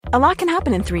A lot can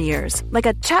happen in 3 years, like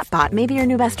a chatbot may be your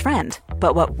new best friend.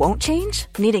 But what won't change?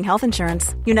 Needing health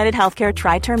insurance. United Healthcare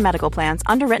Tri-Term Medical Plans,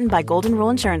 underwritten by Golden Rule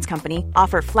Insurance Company,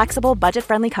 offer flexible,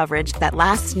 budget-friendly coverage that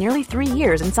lasts nearly 3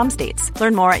 years in some states.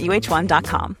 Learn more at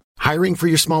uh1.com. Hiring for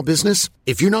your small business?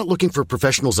 If you're not looking for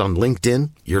professionals on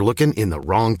LinkedIn, you're looking in the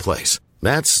wrong place.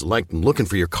 That's like looking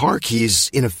for your car keys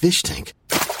in a fish tank.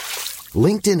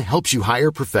 LinkedIn helps you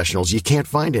hire professionals you can't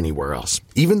find anywhere else,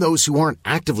 even those who aren't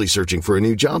actively searching for a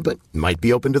new job but might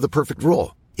be open to the perfect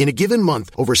role. In a given month,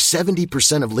 over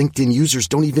 70% of LinkedIn users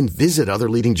don't even visit other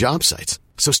leading job sites.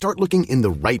 So start looking in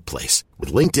the right place.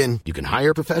 With LinkedIn, you can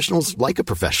hire professionals like a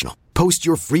professional. Post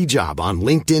your free job on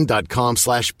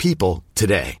linkedin.com/people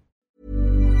today.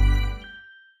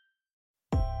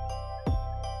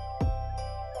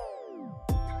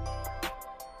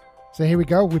 So here we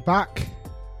go, we're back.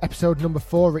 Episode number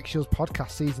 4, Rick Shields Podcast,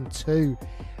 Season 2.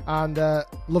 And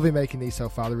loving making these so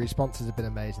far. The responses have been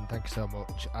amazing. Thank you so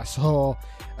much. I saw,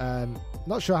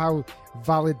 not sure how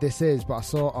valid this is, but I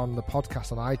saw on the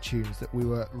podcast on iTunes that we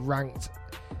were ranked,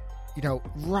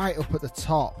 right up at the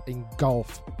top in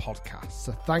golf podcasts.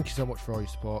 So thank you so much for all your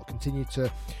support. Continue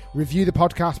to review the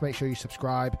podcast. Make sure you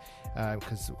subscribe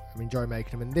because I'm enjoying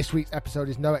making them. And this week's episode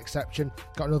is no exception.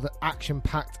 Got another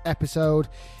action-packed episode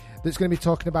that's going to be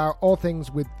talking about all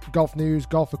things with golf news,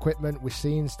 golf equipment. We're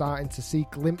starting to see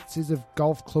glimpses of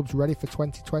golf clubs ready for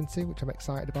 2020, which I'm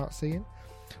excited about seeing.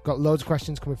 Got loads of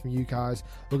questions coming from you guys.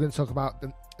 We're going to talk about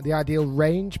the ideal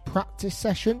range practice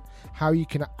session, how you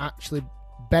can actually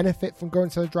benefit from going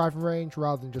to the driving range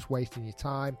rather than just wasting your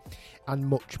time, and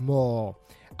much more.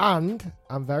 And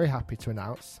I'm very happy to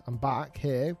announce I'm back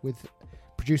here with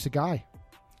producer Guy.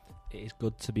 It is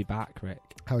good to be back, Rick.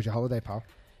 How was your holiday, pal?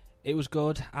 It was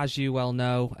good. As you well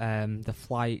know, the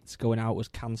flight going out was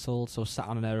cancelled, so I sat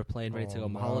on an aeroplane ready to go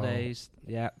on my holidays.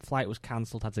 Yeah, flight was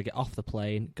cancelled, had to get off the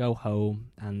plane, go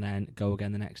home, and then go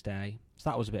again the next day.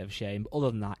 So that was a bit of a shame, but other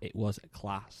than that, it was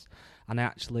class. And I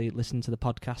actually listened to the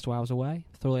podcast while I was away.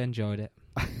 Thoroughly enjoyed it.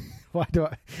 Why do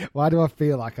I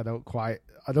feel like I don't quite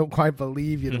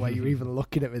believe you the way you're even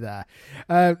looking at me there?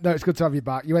 No, it's good to have you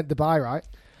back. You went to Dubai, right?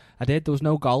 I did. There was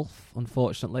no golf,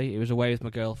 unfortunately. It was away with my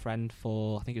girlfriend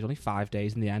for, I think it was only 5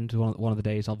 days in the end. One of the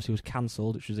days obviously was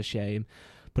cancelled, which was a shame.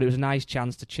 But it was a nice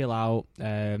chance to chill out.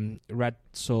 Read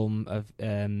some of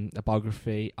a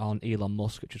biography on Elon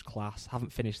Musk, which was class.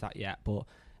 Haven't finished that yet, but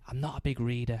I'm not a big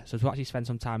reader. So to actually spend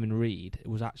some time and read, it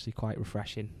was actually quite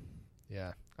refreshing.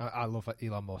 Yeah. I love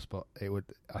Elon Musk, but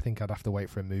I think I'd have to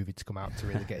wait for a movie to come out to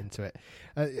really get into it.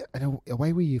 And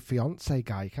away with your fiance,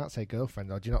 Guy. You can't say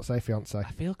girlfriend, or do you not say fiance?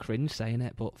 I feel cringe saying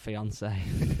it, but fiance.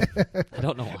 I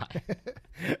don't know why.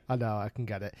 I know, I can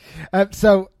get it.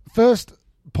 So first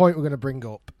point we're going to bring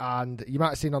up, and you might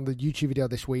have seen on the YouTube video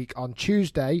this week, on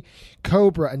Tuesday,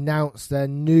 Cobra announced their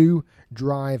new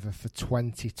driver for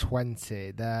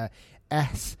 2020, their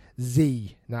SZ.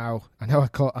 Now, I know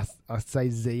I say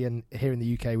Z, and here in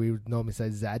the UK we would normally say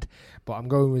Z, but I'm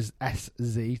going with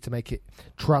SZ to make it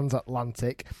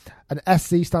transatlantic. And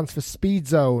SZ stands for Speed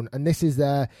Zone, and this is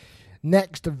their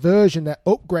next version, their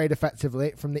upgrade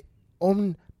effectively from the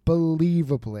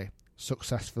unbelievably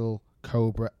successful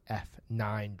Cobra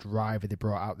F9 driver they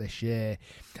brought out this year.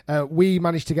 We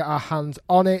managed to get our hands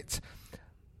on it.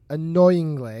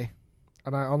 Annoyingly,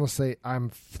 and I'm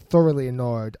thoroughly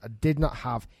annoyed, I did not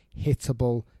have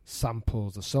hittable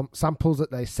samples. The samples that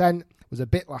they sent was a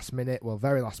bit last minute, well,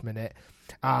 very last minute,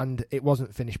 and it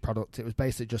wasn't finished product. It was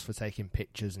basically just for taking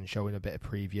pictures and showing a bit of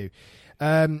preview.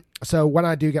 So when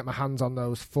I do get my hands on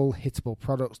those full hittable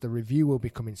products, the review will be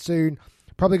coming soon.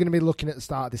 Probably going to be looking at the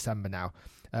start of December now.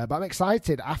 But I'm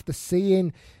excited after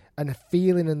seeing and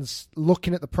feeling and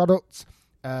looking at the products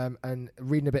and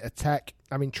reading a bit of tech.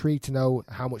 I'm intrigued to know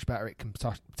how much better it can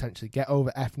potentially get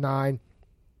over F9.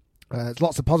 There's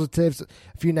lots of positives,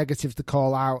 a few negatives to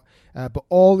call out, but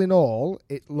all in all,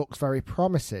 it looks very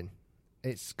promising.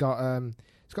 It's got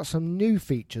some new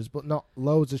features, but not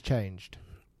loads has changed.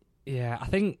 Yeah, I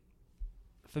think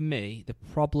for me the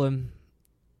problem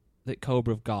that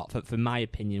Cobra have got, for my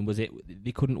opinion, was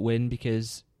they couldn't win,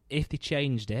 because if they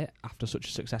changed it after such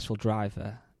a successful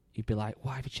driver, you'd be like,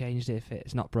 why have you changed it? If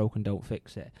it's not broken, don't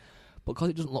fix it. But because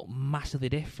it doesn't look massively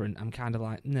different, I'm kind of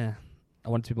like, nah, I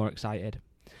want to be more excited.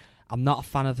 I'm not a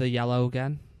fan of the yellow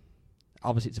again.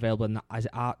 Obviously, it's available in that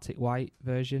Arctic White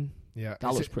version. Yeah,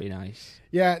 that looks pretty nice.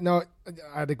 Yeah, no,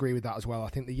 I'd agree with that as well. I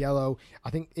think the yellow,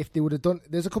 if they would have done,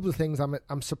 there's a couple of things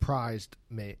I'm surprised,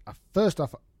 mate. First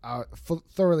off, I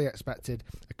thoroughly expected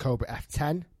a Cobra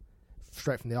F10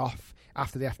 straight from the off.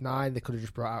 after the F9, they could have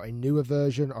just brought out a newer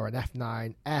version or an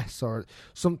F9S or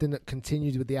something that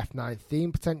continued with the F9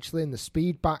 theme potentially in the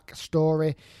Speedback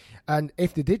story. And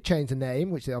if they did change the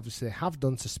name, which they obviously have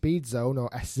done, to Speed Zone or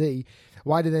SZ,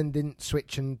 why they then didn't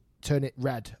switch and turn it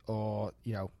red or,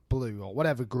 blue or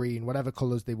whatever, green, whatever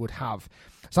colours they would have.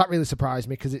 So that really surprised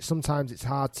me, because sometimes it's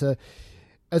hard to,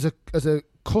 as a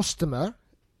customer,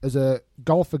 as a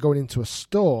golfer going into a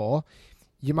store,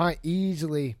 you might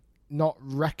easily not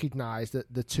recognise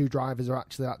that the two drivers are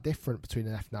actually that different between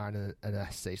an F9 and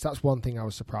an SC. So that's one thing I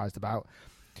was surprised about.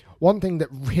 One thing that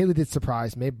really did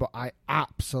surprise me, but I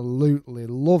absolutely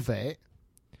love it,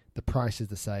 the price is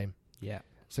the same. Yeah.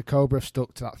 So Cobra have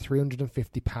stuck to that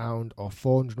 £350 or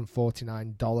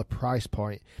 $449 price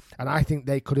point. And I think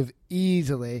they could have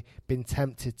easily been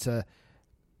tempted to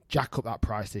jack up that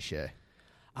price this year.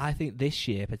 I think this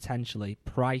year, potentially,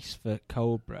 price for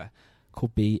Cobra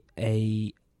could be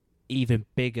a even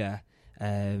bigger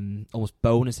almost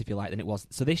bonus, if you like, than it was.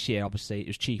 So this year, obviously, it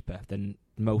was cheaper than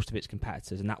most of its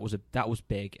competitors, and that was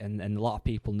big, and a lot of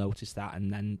people noticed that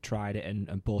and then tried it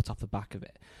and bought off the back of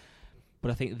it.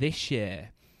 But I think this year,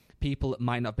 people that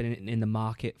might not have been in the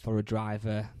market for a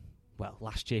driver, well,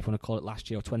 last year, if you want to call it last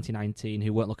year, or 2019,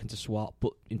 who weren't looking to swap,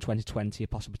 but in 2020 are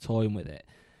possibly toying with it,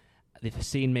 they've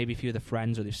seen maybe a few of their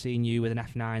friends, or they've seen you with an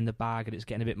F9 in the bag and it's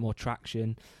getting a bit more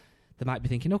traction. They might be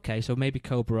thinking, okay, so maybe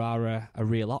Cobra are a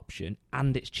real option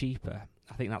and it's cheaper.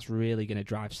 I think that's really going to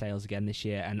drive sales again this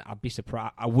year, and I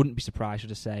wouldn't be surprised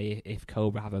to say if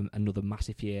Cobra have another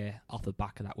massive year off the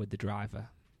back of that with the driver.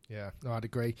 Yeah, no, I'd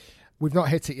agree. We've not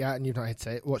hit it yet, and you've not hit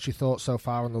it. What's your thoughts so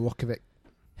far on the look of it?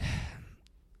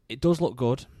 It does look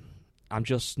good. I'm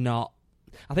just not.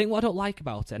 I think what I don't like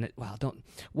about it,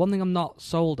 one thing I'm not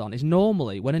sold on is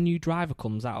normally when a new driver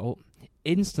comes out,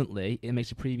 instantly it makes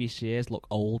the previous years look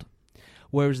old.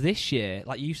 Whereas this year,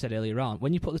 like you said earlier on,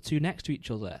 when you put the two next to each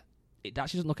other, it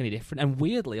actually doesn't look any different. And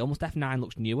weirdly, almost F9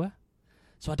 looks newer.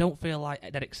 So I don't feel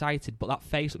like that excited, but that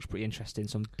face looks pretty interesting.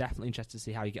 So I'm definitely interested to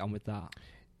see how you get on with that.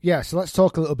 Yeah, so let's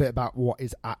talk a little bit about what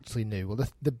is actually new. Well,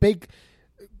 the big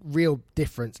real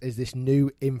difference is this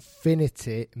new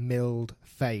Infinity milled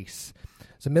face.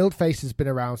 So milled face has been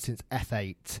around since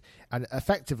F8, and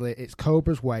effectively it's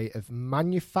Cobra's way of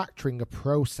manufacturing a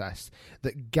process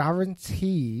that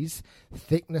guarantees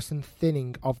thickness and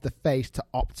thinning of the face to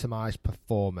optimize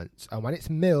performance. And when it's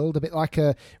milled, a bit like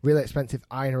a really expensive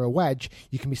iron or a wedge,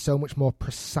 you can be so much more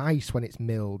precise when it's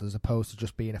milled as opposed to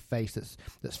just being a face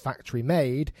that's factory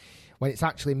made. When it's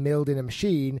actually milled in a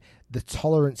machine, the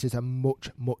tolerances are much,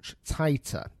 much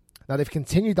tighter. Now, they've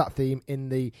continued that theme in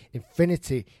the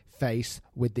Infinity face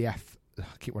with the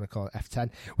F10,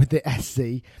 with the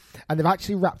SC, and they've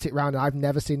actually wrapped it around, and I've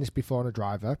never seen this before on a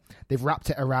driver, they've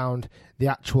wrapped it around the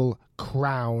actual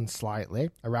crown slightly,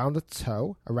 around the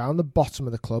toe, around the bottom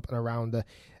of the club, and around the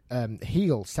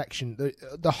heel section.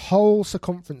 The whole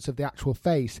circumference of the actual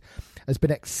face has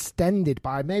been extended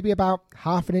by maybe about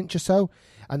half an inch or so,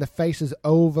 and the face has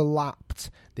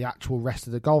overlapped the actual rest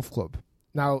of the golf club.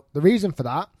 Now, the reason for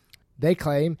that, they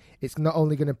claim it's not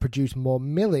only going to produce more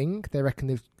milling, they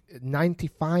reckon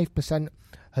 95%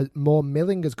 more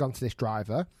milling has gone to this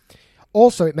driver.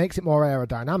 Also, it makes it more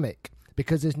aerodynamic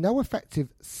because there's no effective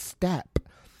step.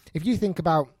 If you think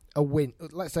about a wind,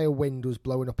 let's say a wind was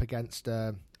blowing up against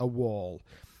a wall,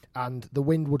 and the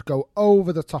wind would go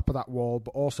over the top of that wall,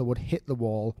 but also would hit the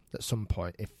wall at some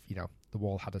point if, the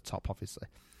wall had a top, obviously.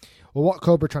 Well, what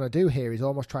Cobra are trying to do here is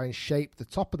almost try and shape the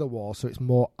top of the wall so it's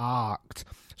more arced,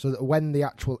 so that when the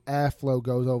actual airflow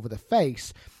goes over the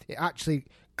face, it actually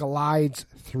glides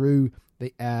through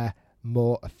the air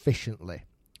more efficiently,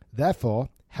 therefore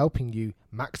helping you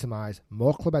maximize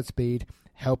more club head speed,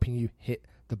 helping you hit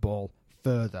the ball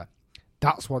further.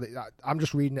 That's what I'm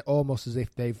just reading it almost as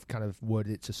if they've kind of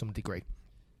worded it to some degree.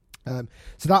 So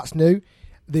that's new.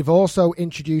 They've also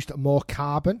introduced more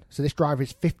carbon. So this driver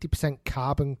is 50%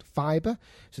 carbon fibre.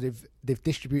 So they've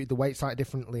distributed the weight slightly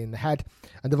differently in the head.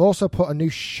 And they've also put a new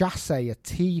chassis, a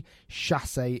T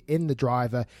chassis in the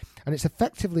driver. And it's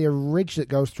effectively a ridge that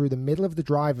goes through the middle of the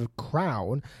driver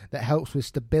crown that helps with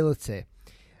stability.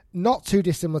 Not too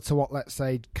dissimilar to what, let's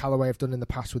say, Callaway have done in the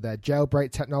past with their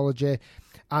jailbreak technology.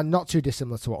 And not too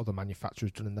dissimilar to what other manufacturers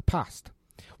have done in the past.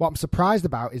 What I'm surprised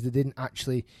about is they didn't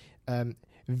actually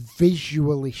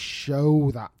visually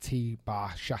show that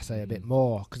T-bar chassis a bit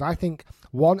more, because I think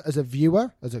as a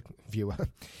viewer, as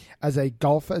a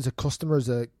golfer, as a customer,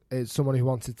 as someone who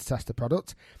wanted to test the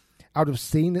product, I would have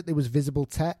seen that there was visible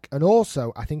tech, and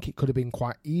also I think it could have been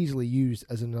quite easily used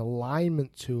as an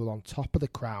alignment tool on top of the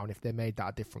crown if they made that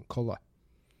a different colour.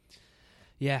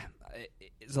 Yeah,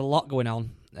 there's a lot going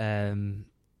on. And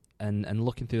and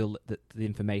looking through the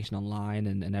information online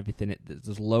and everything,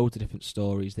 there's loads of different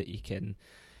stories that you can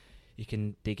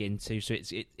dig into. So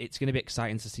it's going to be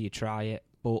exciting to see you try it.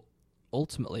 But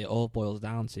ultimately, it all boils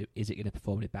down to, is it going to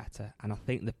perform any better? And I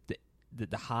think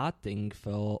the hard thing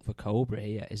for Cobra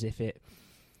here is if it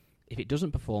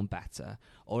doesn't perform better,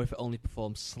 or if it only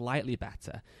performs slightly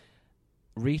better,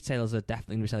 retailers are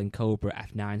definitely going to be selling Cobra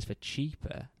F9s for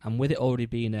cheaper. And with it already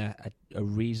being a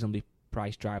reasonably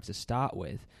priced driver to start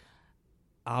with,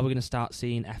 are we going to start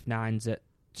seeing F9s at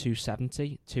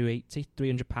 £270, £280,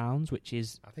 £300, which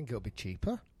is... I think it'll be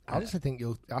cheaper. I honestly think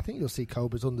you'll see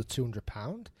Cobras under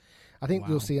 £200. I think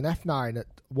you'll see an F9 at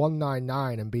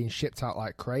 $199 and being shipped out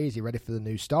like crazy, ready for the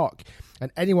new stock.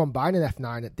 And anyone buying an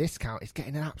F9 at discount is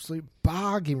getting an absolute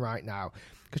bargain right now.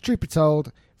 Because truth be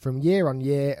told, from year on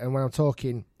year, and when I'm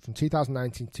talking from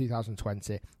 2019 to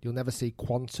 2020, you'll never see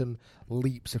quantum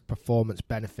leaps of performance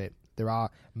benefit. There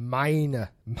are minor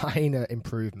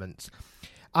improvements.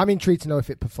 I'm intrigued to know if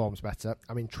it performs better.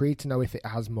 I'm intrigued to know if it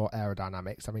has more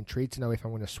aerodynamics. I'm intrigued to know if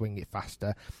I'm going to swing it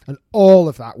faster. And all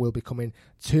of that will be coming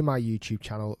to my YouTube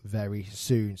channel very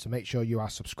soon. So make sure you are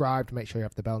subscribed. Make sure you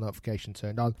have the bell notification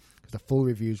turned on, because the full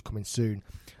review is coming soon.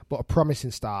 But a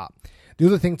promising start. The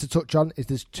other thing to touch on is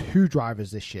there's 2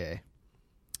 drivers this year,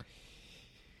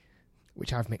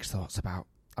 which I have mixed thoughts about.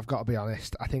 I've got to be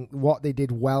honest. I think what they did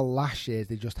well last year is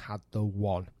they just had the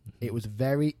one. It was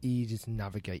very easy to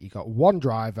navigate. You got one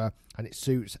driver, and it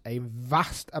suits a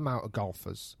vast amount of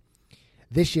golfers.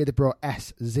 This year they brought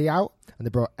SZ out, and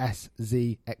they brought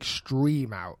SZ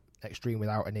Extreme out. Extreme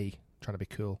without an E, trying to be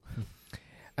cool.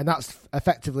 And that's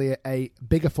effectively a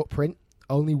bigger footprint,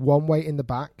 only one weight in the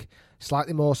back,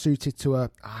 slightly more suited to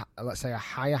let's say a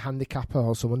higher handicapper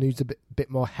or someone who needs a bit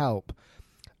more help.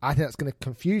 I think that's going to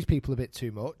confuse people a bit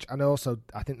too much, and also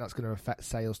I think that's going to affect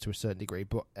sales to a certain degree.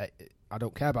 But I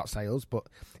don't care about sales, but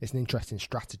it's an interesting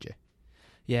strategy.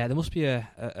 Yeah, there must be a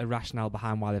rationale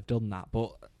behind why they've done that.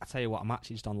 But I tell you what, I'm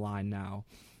actually just online now.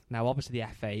 Now, obviously, the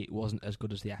F8 wasn't as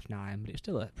good as the F9, but it was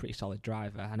still a pretty solid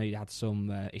driver. I know you had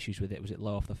some issues with it. Was it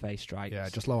low off the face strikes? Yeah,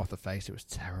 just low off the face. It was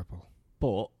terrible.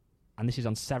 But, and this is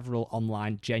on several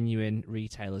online genuine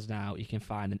retailers now, you can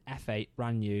find an F8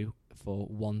 brand new for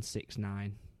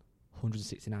 £169.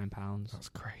 £169. That's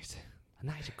crazy. And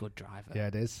that is a good driver. Yeah,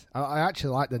 it is. I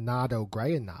actually like the Nardo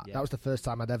Grey in that. Yeah. That was the first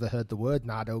time I'd ever heard the word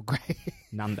Nardo Grey.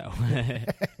 Nando.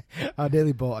 I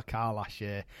nearly bought a car last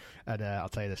year, and I'll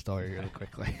tell you the story really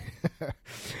quickly.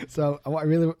 So I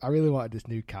really wanted this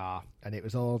new car, and it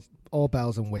was all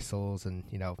bells and whistles, and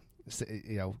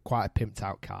quite a pimped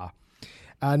out car,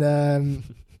 and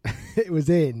it was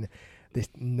in this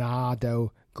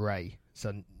Nardo Grey.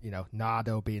 So,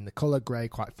 Nardo being the colour, grey,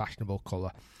 quite fashionable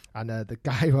colour. And the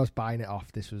guy who I was buying it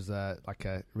off, this was like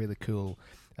a really cool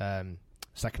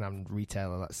second-hand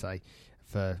retailer, let's say,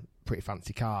 for pretty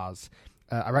fancy cars.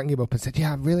 I rang him up and said,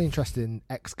 yeah, I'm really interested in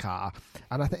X car.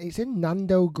 And I think it's in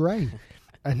Nando Grey.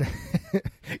 And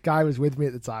guy was with me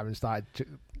at the time and started,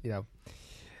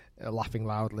 laughing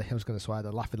loudly. I was going to swear,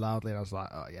 they're laughing loudly, and I was like,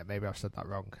 oh yeah, maybe I've said that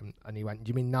wrong. And he went, do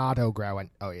you mean Nardo Grey? I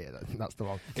went, oh yeah, that's the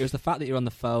one. It was the fact that you're on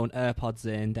the phone, AirPods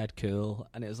in, dead cool,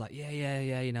 and it was like, yeah,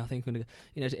 I think I'm going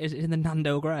to, is it in the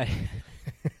Nando Grey?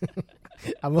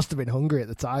 I must have been hungry at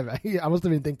the time. I must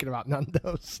have been thinking about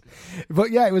Nando's. But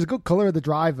yeah, it was a good colour of the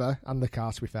driver and the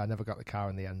car, to be fair. I never got the car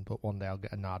in the end, but one day I'll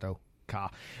get a Nardo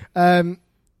car. That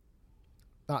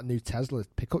new Tesla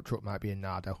pickup truck might be in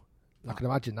Nardo. I can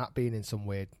imagine that being in some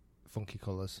weird funky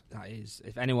colours. That is.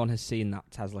 If anyone has seen that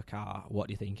Tesla car, what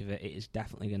do you think of it? It is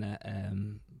definitely going to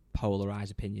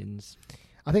polarise opinions.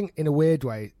 I think in a weird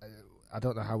way, I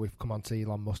don't know how we've come on to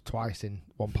Elon Musk twice in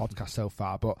one podcast so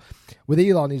far, but with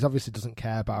Elon, he obviously doesn't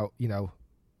care about,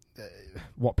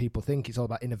 what people think. It's all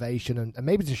about innovation and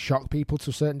maybe to shock people to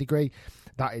a certain degree.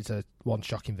 That is one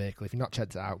shocking vehicle. If you've not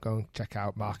checked it out, go and check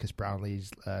out Marcus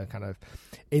Brownlee's kind of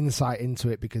insight into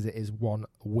it, because it is one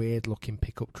weird-looking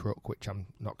pickup truck, which I'm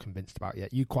not convinced about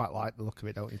yet. You quite like the look of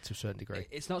it, don't you, to a certain degree?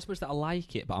 It's not so much that I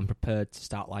like it, but I'm prepared to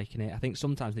start liking it. I think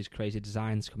sometimes these crazy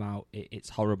designs come out, it's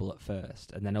horrible at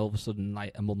first, and then all of a sudden,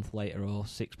 like a month later or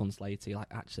 6 months later, you're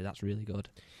like, actually, that's really good.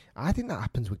 I think that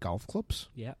happens with golf clubs.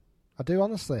 Yeah. I do,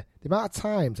 honestly. The amount of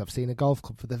times I've seen a golf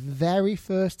club for the very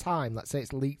first time, let's say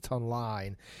it's leaked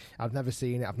online, I've never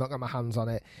seen it, I've not got my hands on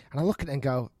it, and I look at it and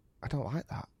go, I don't like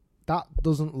that. That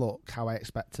doesn't look how I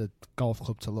expect a golf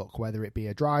club to look, whether it be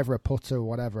a driver, a putter, or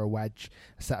whatever, a wedge,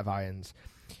 a set of irons.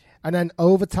 And then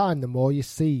over time, the more you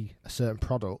see a certain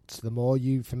product, the more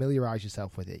you familiarise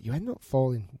yourself with it, you end up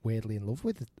falling weirdly in love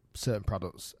with certain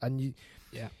products. And you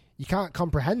you can't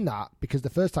comprehend that because the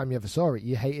first time you ever saw it,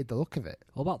 you hated the look of it.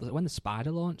 What about when the Spider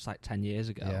launched like 10 years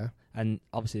ago? Yeah. And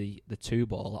obviously the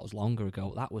 2-ball, that was longer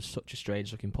ago. That was such a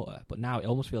strange looking putter. But now it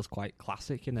almost feels quite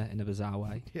classic in a bizarre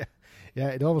way. Yeah,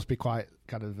 it'd almost be quite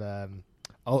kind of,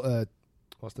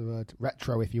 what's the word?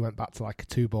 Retro if you went back to like a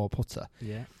 2-ball putter.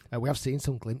 Yeah. We have seen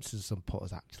some glimpses of some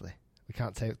putters actually. We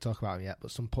can't talk about them yet,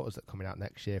 but some putters that are coming out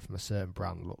next year from a certain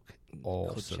brand look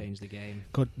awesome. Could change the game.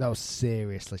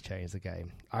 Seriously change the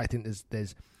game. I think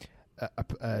there's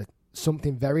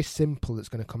something very simple that's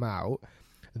going to come out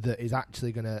that is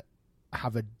actually going to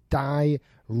have a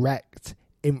direct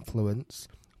influence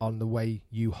on the way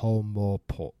you hole more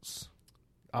putts.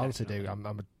 I honestly do. I'm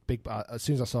a big. As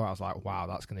soon as I saw it, I was like, "Wow,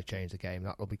 that's going to change the game."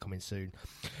 That will be coming soon.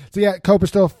 So yeah, Cobra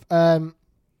stuff.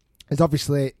 There's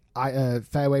obviously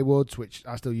fairway woods, which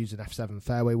I still use an F7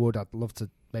 fairway wood. I'd love to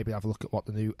maybe have a look at what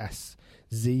the new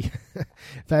SZ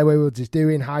fairway woods is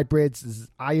doing. Hybrids, there's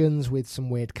irons with some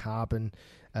weird carbon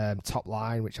top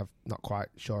line, which I'm not quite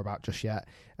sure about just yet.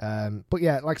 But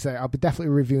yeah, like I say, I'll be definitely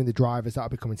reviewing the drivers. That'll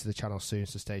be coming to the channel soon,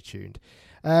 so stay tuned.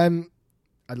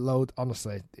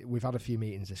 Honestly, we've had a few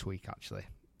meetings this week actually,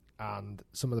 and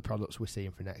some of the products we're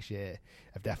seeing for next year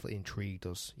have definitely intrigued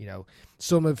us. You know,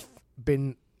 some have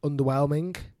been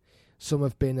underwhelming, some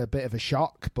have been a bit of a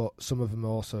shock, but some of them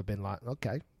also have been like,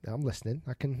 okay, I'm listening,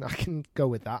 I can go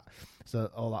with that. So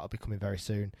all that will be coming very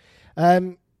soon.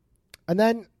 And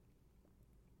then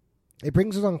it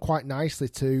brings us on quite nicely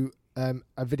to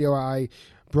a video I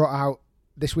brought out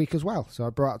this week as well. So I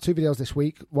brought out 2 videos this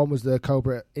week. One was the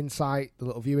Cobra Insight, the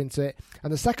little view into it,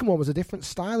 and the second one was a different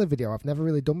style of video I've never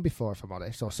really done before, if I'm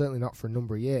honest, or certainly not for a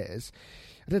number of years.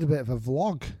 I did a bit of a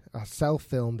vlog. I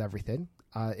self-filmed everything.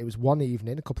 It was one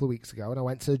evening a couple of weeks ago, and I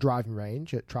went to the driving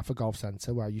range at COBRA Golf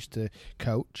Centre where I used to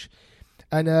coach.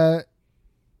 And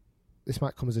this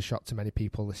might come as a shock to many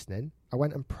people listening. I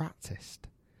went and practiced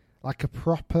like a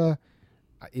proper,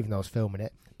 even though I was filming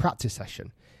it, practice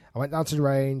session. I went down to the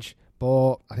range,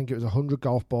 bought, I think it was 100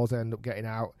 golf balls I ended up getting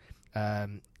out,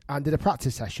 and did a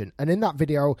practice session. And in that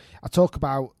video, I talk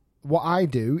about what I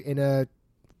do in a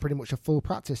pretty much a full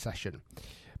practice session.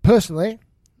 Personally,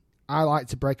 I like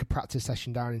to break a practice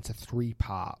session down into 3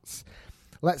 parts.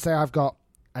 Let's say I've got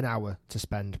an hour to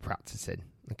spend practicing,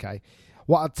 okay?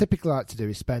 What I'd typically like to do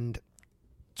is spend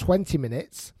 20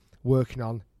 minutes working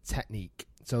on technique.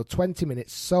 So 20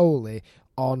 minutes solely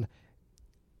on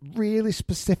really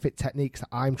specific techniques that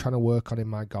I'm trying to work on in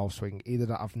my golf swing, either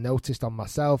that I've noticed on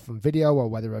myself from video or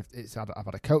whether I've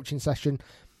had a coaching session,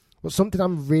 but something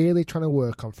I'm really trying to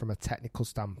work on from a technical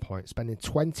standpoint, spending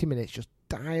 20 minutes just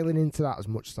dialing into that as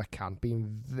much as I can,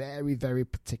 being very, very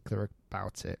particular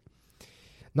about it,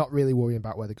 not really worrying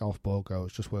about where the golf ball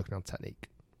goes, just working on technique.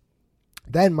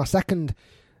 Then my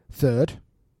third,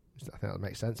 I think that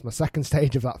makes sense, my second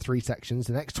stage of that 3 sections,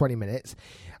 the next 20 minutes,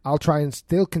 I'll try and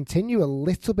still continue a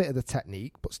little bit of the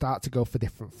technique, but start to go for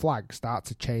different flags, start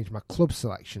to change my club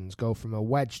selections, go from a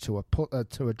wedge to a putter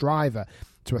to a driver,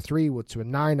 to a 3-wood, to a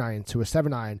 9-iron, to a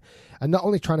 7-iron, and not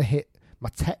only trying to hit my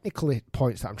technical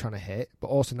points that I'm trying to hit, but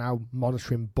also now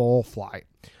monitoring ball flight.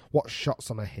 What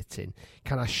shots am I hitting?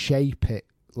 Can I shape it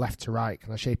left to right?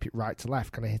 Can I shape it right to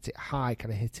left? Can I hit it high? Can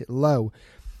I hit it low?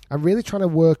 I'm really trying to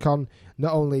work on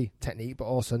not only technique, but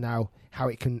also now how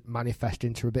it can manifest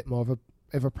into a bit more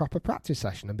of a proper practice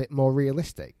session, a bit more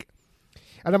realistic.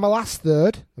 And then my last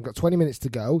third, I've got 20 minutes to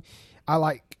go. I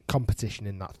like competition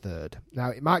in that third. Now,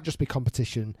 it might just be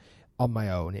competition on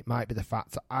my own. It might be the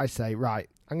fact that I say, right,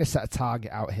 I'm going to set a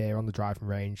target out here on the driving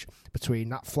range between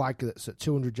that flag that's at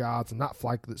 200 yards and that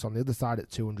flag that's on the other side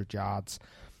at 200 yards.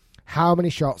 How many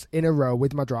shots in a row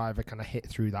with my driver can I hit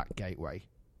through that gateway?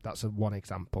 That's one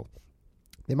example.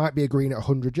 There might be a green at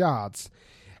 100 yards.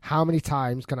 How many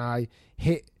times can I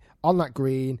hit on that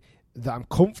green that I'm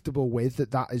comfortable with,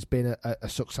 that has been a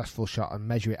successful shot, and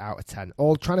measure it out of 10?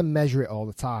 Or trying to measure it all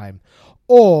the time.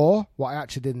 Or, what I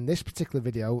actually did in this particular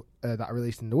video that I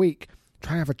released in the week,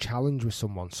 try and have a challenge with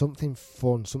someone. Something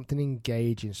fun, something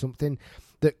engaging, something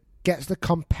that gets the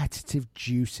competitive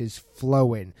juices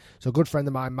flowing. So a good friend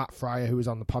of mine, Matt Fryer, who was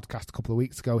on the podcast a couple of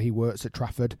weeks ago, he works at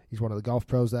Trafford. He's one of the golf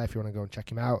pros there if you want to go and check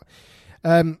him out.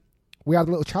 We had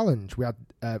a little challenge. We had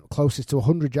closest to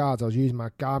 100 yards. I was using my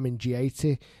Garmin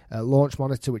G80 launch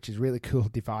monitor, which is a really cool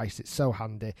device. It's so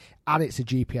handy. And it's a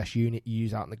GPS unit you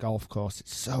use out on the golf course.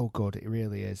 It's so good. It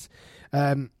really is.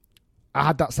 I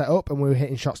had that set up, and we were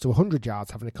hitting shots to 100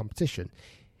 yards, having a competition.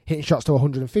 Hitting shots to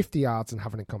 150 yards and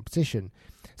having a competition.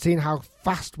 Seeing how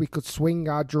fast we could swing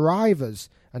our drivers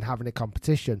and having a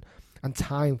competition. And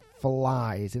time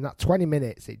flies. In that 20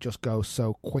 minutes, it just goes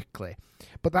so quickly.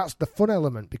 But that's the fun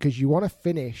element, because you want to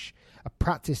finish a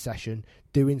practice session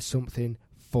doing something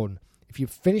fun. If you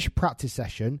finish a practice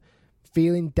session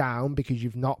feeling down because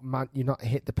you've not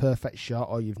hit the perfect shot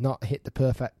or you've not hit the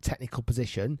perfect technical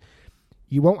position,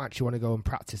 you won't actually want to go and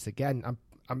practice again.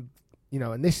 I'm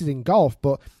and this is in golf,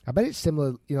 but I bet it's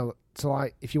similar, to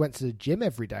like if you went to the gym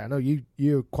every day. I know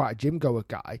you're quite a gym goer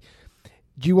guy.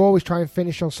 Do you always try and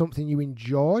finish on something you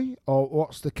enjoy, or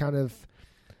what's the kind of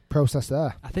process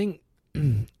there? I think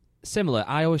similar.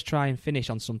 I always try and finish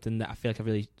on something that I feel like I've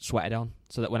really sweated on,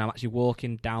 so that when I'm actually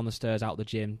walking down the stairs out of the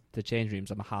gym, the change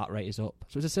rooms, my heart rate is up.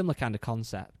 So it's a similar kind of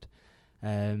concept.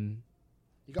 You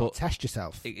got to test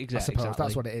yourself. Exactly. I suppose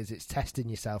that's what it is. It's testing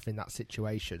yourself in that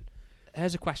situation.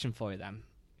 Here's a question for you then.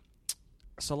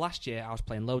 So last year I was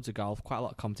playing loads of golf, quite a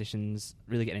lot of competitions,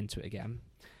 really getting into it again.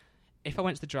 If I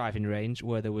went to the driving range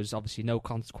where there was obviously no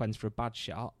consequence for a bad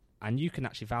shot, and you can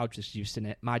actually vouch this, you've seen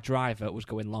it, my driver was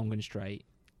going long and straight.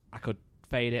 I could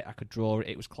fade it, I could draw it,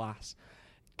 it was class.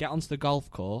 Get onto the golf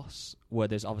course where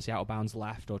there's obviously out of bounds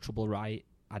left or trouble right,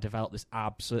 I developed this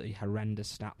absolutely horrendous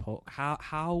snap hook.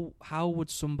 How would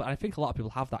somebody, I think a lot of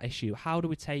people have that issue, how do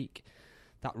we take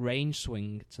that range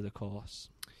swing to the course?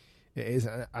 It is,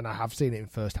 and I have seen it in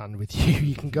first hand with you.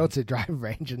 You can go to the driving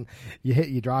range and you hit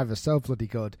your driver so bloody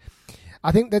good.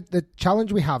 I think that the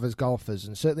challenge we have as golfers,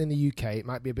 and certainly in the UK, it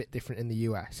might be a bit different in the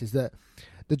US, is that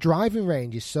the driving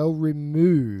range is so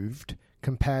removed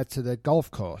compared to the golf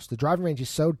course. The driving range is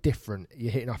so different.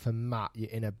 You're hitting off a mat, you're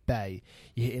in a bay,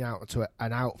 you're hitting out to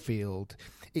an outfield.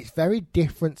 It's very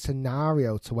different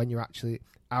scenario to when you're actually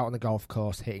out on the golf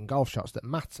course hitting golf shots that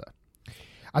matter.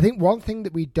 I think one thing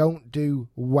that we don't do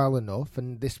well enough,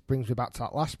 and this brings me back to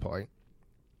that last point,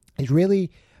 is really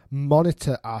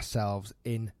monitor ourselves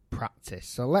in practice.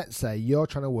 So let's say you're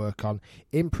trying to work on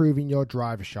improving your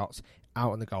driver shots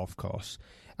out on the golf course.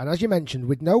 And as you mentioned,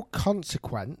 with no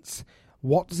consequence,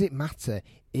 what does it matter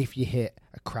if you hit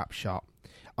a crap shot?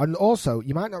 And also,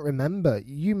 you might not remember,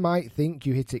 you might think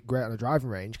you hit it great on a driving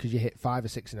range because you hit 5 or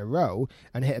 6 in a row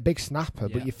and hit a big snapper,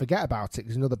 but you forget about it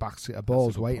because another basket of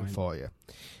balls waiting for you.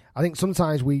 I think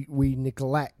sometimes we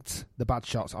neglect the bad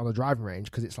shots on a driving range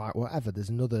because it's like, whatever, there's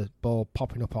another ball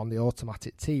popping up on the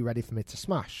automatic tee ready for me to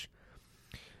smash.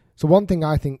 So one thing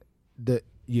I think that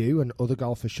you and other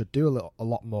golfers should do a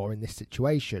lot more in this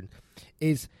situation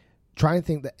is try and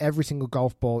think that every single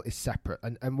golf ball is separate.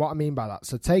 And what I mean by that,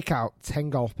 so take out 10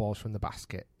 golf balls from the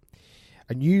basket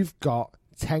and you've got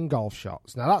 10 golf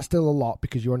shots. Now that's still a lot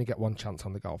because you only get one chance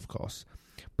on the golf course.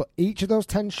 But each of those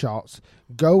 10 shots,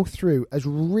 go through as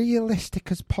realistic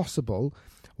as possible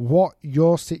what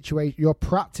your situation, your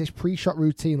practice pre-shot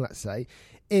routine, let's say,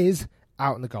 is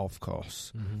out on the golf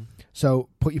course. Mm-hmm. So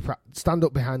stand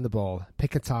up behind the ball,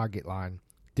 pick a target line,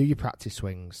 do your practice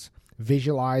swings,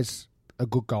 visualize a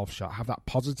good golf shot, have that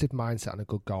positive mindset on a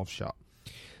good golf shot,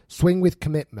 swing with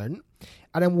commitment,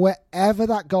 and then wherever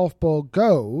that golf ball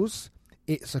goes,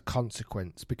 it's a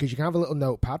consequence, because you can have a little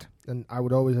notepad, and I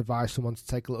would always advise someone to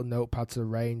take a little notepad to the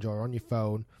range or on your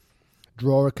phone,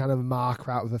 draw a kind of marker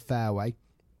out of a fairway,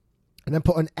 and then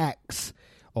put an X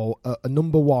or a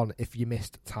number 1 if you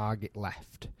missed target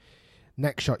left.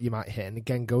 Next shot you might hit, and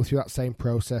again go through that same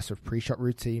process of pre-shot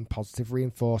routine, positive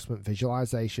reinforcement,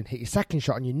 visualization, hit your second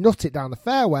shot and you nut it down the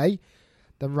fairway,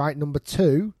 then write number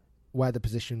 2 where the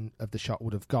position of the shot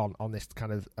would have gone on this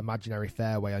kind of imaginary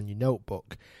fairway on your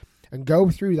notebook, and go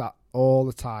through that all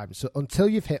the time, so until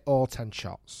you've hit all 10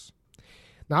 shots.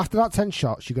 Now after that 10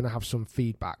 shots you're going to have some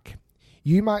feedback.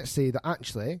 You might see that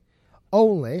actually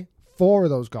only 4 of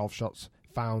those golf shots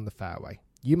found the fairway.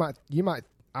 You might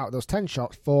out of those 10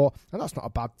 shots, 4, and that's not a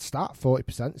bad start,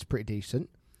 40%, it's pretty decent.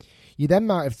 You then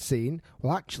might have seen,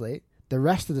 well actually, the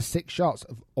rest of the 6 shots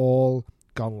have all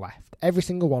gone left. Every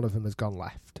single one of them has gone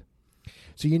left.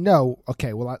 So you know,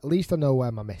 okay, well at least I know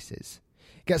where my miss is.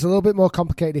 It gets a little bit more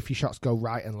complicated if your shots go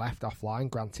right and left offline,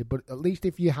 granted, but at least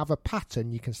if you have a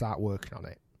pattern, you can start working on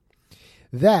it.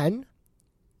 Then,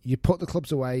 you put the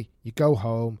clubs away, you go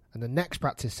home, and the next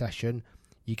practice session,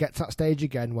 you get to that stage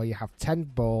again where you have 10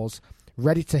 balls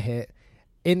ready to hit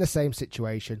in the same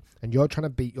situation, and you're trying to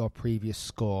beat your previous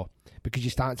score because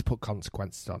you're starting to put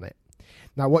consequences on it.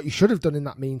 Now, what you should have done in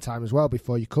that meantime as well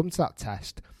before you come to that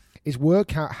test is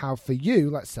work out how for you,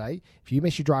 let's say, if you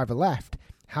miss your driver left,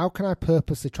 how can I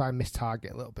purposely try and miss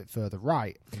target a little bit further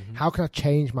right? Mm-hmm. How can I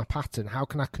change my pattern? How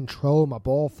can I control my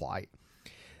ball flight?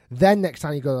 Then next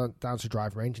time you go down to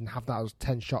drive range and have those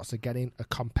 10 shots of getting a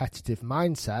competitive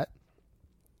mindset,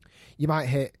 you might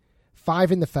hit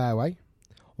 5 in the fairway,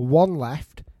 1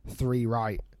 left, 3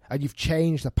 right. And you've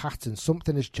changed the pattern.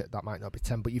 Something has that might not be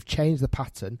 10, but you've changed the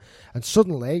pattern. And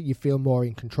suddenly you feel more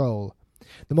in control.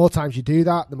 The more times you do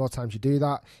that,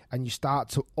 and you start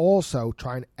to also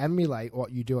try and emulate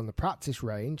what you do on the practice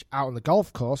range out on the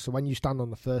golf course. So when you stand on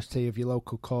the first tee of your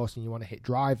local course and you want to hit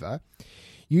driver,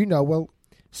 you know, well,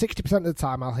 60% of the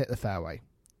time I'll hit the fairway.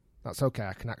 That's okay,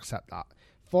 I can accept that.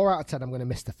 4 out of 10 I'm going to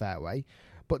miss the fairway.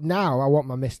 But now I want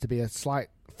my miss to be a slight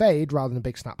fade rather than a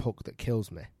big snap hook that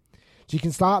kills me. So you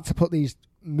can start to put these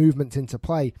movements into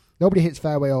play. Nobody hits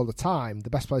fairway all the time. The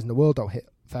best players in the world don't hit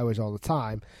fairways all the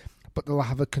time, but they'll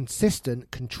have a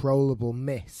consistent, controllable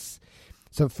miss.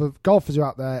 So for golfers who are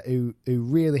out there who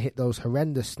really hit those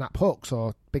horrendous snap hooks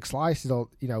or big slices, or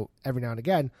every now and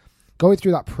again, going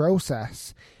through that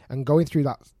process and going through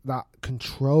that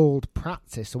controlled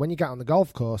practice. So when you get on the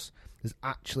golf course, there's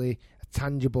actually a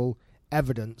tangible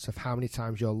evidence of how many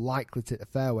times you're likely to hit the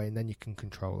fairway, and then you can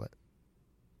control it.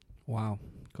 Wow,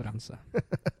 good answer.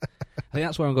 I think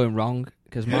that's where I'm going wrong,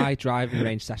 because my driving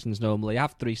range sessions normally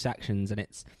have 3 sections, and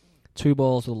it's 2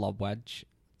 balls with a lob wedge,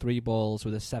 3 balls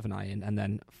with a 7-iron, and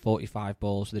then 45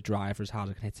 balls with a driver as hard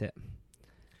as I can hit it.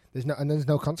 There's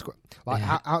no consequence. Like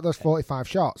out of those 45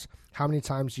 shots, how many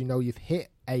times do you know you've hit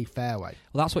a fairway?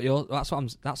 Well, I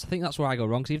think that's where I go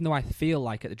wrong. Because even though I feel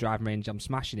like at the driving range I'm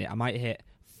smashing it, I might hit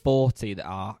 40 that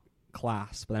are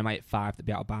class, but then I might hit 5 that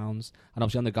be out of bounds. And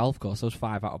obviously on the golf course, those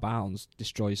 5 out of bounds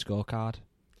destroy your scorecard.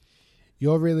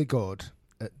 You're really good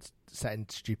at setting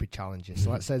stupid challenges.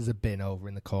 So let's say there's a bin over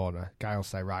in the corner. Guy will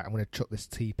say, right, I'm going to chuck this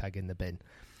tea peg in the bin.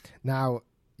 Now,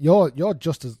 you're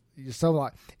so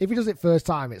like, if he does it first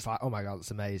time, it's like, oh my God, that's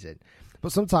amazing.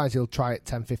 But sometimes he'll try it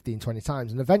 10, 15, 20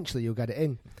 times, and eventually you'll get it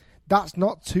in. That's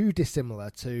not too dissimilar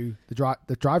to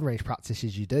the driving range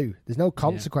practices you do. There's no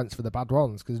consequence for the bad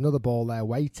ones, because there's another ball there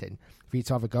waiting for you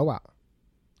to have a go at.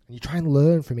 And you try and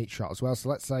learn from each shot as well. So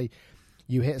let's say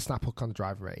you hit a snap hook on the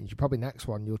driving range. You probably next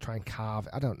one you'll try and carve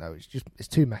it. I don't know. It's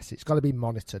too messy. It's got to be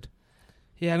monitored.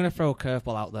 Yeah, I'm going to throw a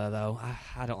curveball out there, though.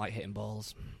 I don't like hitting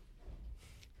balls.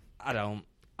 I don't.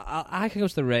 I can go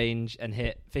to the range and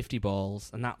hit 50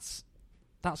 balls, and that's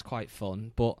quite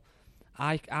fun. But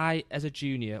I as a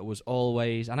junior, was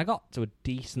always, and I got to a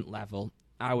decent level,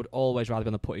 I would always rather be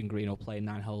on the putting green or playing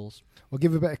 9 holes. Well,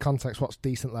 give a bit of context. What's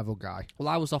decent level, guy? Well,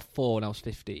 I was off 4 when I was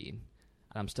 15, and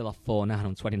I'm still off 4 now, and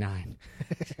I'm 29.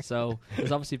 So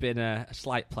there's obviously been a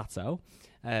slight plateau.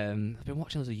 I've been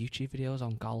watching loads of YouTube videos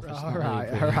on golf. All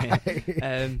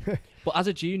right. But as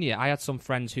a junior, I had some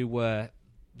friends who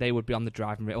they would be on the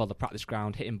the practice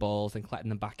ground, hitting balls, then collecting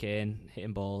them back in,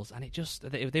 hitting balls, and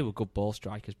they were good ball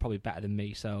strikers, probably better than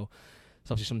me, so it's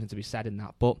obviously something to be said in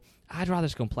that. But I'd rather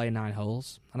just go and play 9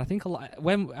 holes. And I think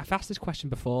when I've asked this question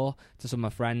before to some of my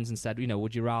friends and said,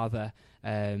 would you rather,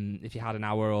 if you had an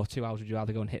hour or 2 hours, would you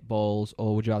rather go and hit balls,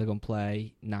 or would you rather go and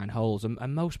play 9 holes? And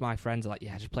most of my friends are like,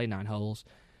 yeah, just play 9 holes.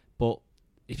 But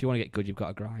if you want to get good, you've got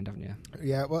to grind, haven't you?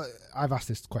 Yeah, well, I've asked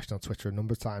this question on Twitter a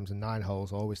number of times, and 9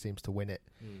 holes always seems to win it.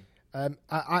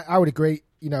 I would agree.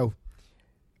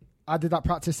 I did that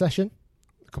practice session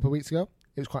a couple of weeks ago.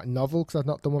 It was quite novel because I've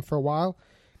not done one for a while.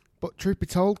 But truth be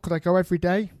told, could I go every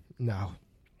day? No,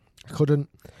 I couldn't.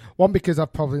 One, because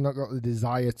I've probably not got the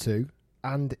desire to,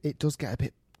 and it does get a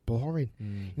bit boring.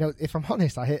 If I'm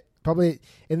honest, I hit probably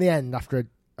in the end after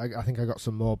I think I got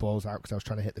some more balls out because I was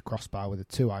trying to hit the crossbar with a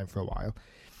 2-iron for a while.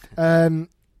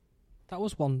 That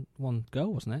was one go,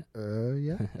 wasn't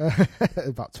it? Yeah.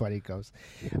 About 20 goes.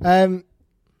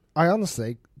 I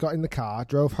honestly got in the car,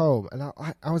 drove home, and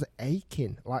I was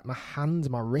aching. Like my hands,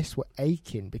 my wrists were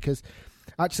aching, because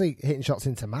actually hitting shots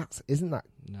into mats isn't that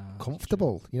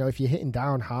comfortable. If you're hitting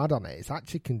down hard on it, it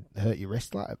actually can hurt your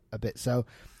wrist like a bit. So,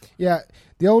 yeah,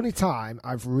 the only time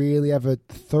I've really ever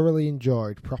thoroughly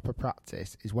enjoyed proper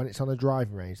practice is when it's on a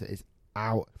driving range that is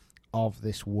out of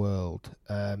this world.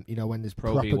 When there's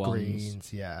Pro proper V1s.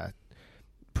 Greens,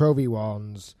 Pro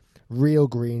V1s, real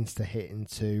greens to hit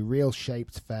into, real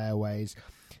shaped fairways.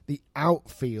 The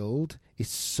outfield is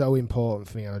so important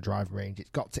for me on a driving range. It's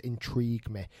got to intrigue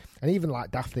me. And even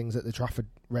like daft things at the Trafford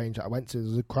range that I went to, there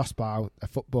was a crossbar, a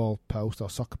football post or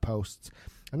soccer posts,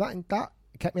 and that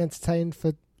kept me entertained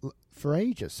for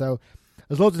ages. So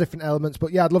there's loads of different elements.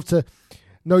 But yeah, I'd love to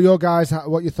know your guys,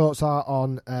 what your thoughts are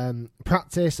on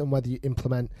practice, and whether you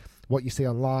implement what you see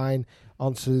online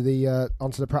onto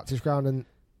the practice ground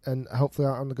and hopefully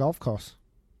out on the golf course.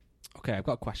 Okay, I've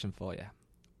got a question for you.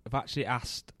 I've actually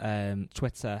asked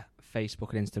Twitter,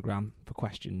 Facebook and Instagram for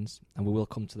questions, and we will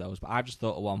come to those, but I've just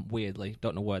thought of one, weirdly,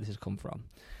 don't know where this has come from.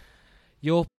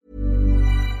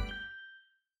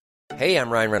 Hey, I'm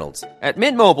Ryan Reynolds. At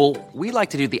Mint Mobile, we like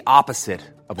to do the opposite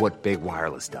of what Big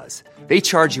Wireless does. They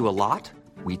charge you a lot.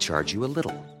 we charge you a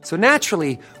little. So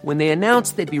naturally, when they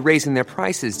announced they'd be raising their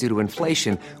prices due to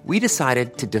inflation, we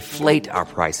decided to deflate our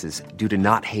prices due to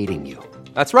not hating you.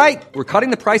 That's right. We're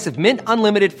cutting the price of Mint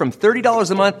Unlimited from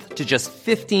 $30 a month to just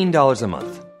 $15 a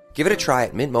month. Give it a try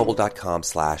at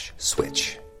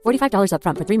mintmobile.com/switch. $45 up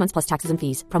front for 3 months plus taxes and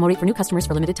fees. Promo rate for new customers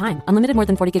for limited time. Unlimited more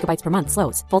than 40 gigabytes per month.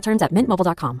 Slows full terms at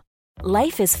mintmobile.com.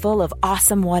 Life is full of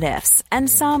awesome what-ifs, and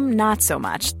some not so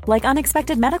much, like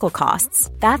unexpected medical costs.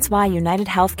 That's why United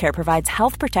Healthcare provides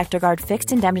Health Protector Guard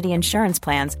fixed indemnity insurance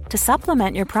plans to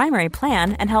supplement your primary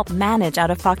plan and help manage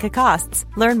out-of-pocket costs.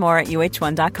 Learn more at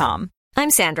uh1.com. I'm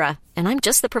Sandra, and I'm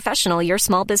just the professional your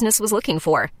small business was looking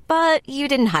for. But you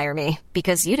didn't hire me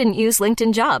because you didn't use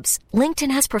LinkedIn Jobs.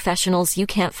 LinkedIn has professionals you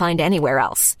can't find anywhere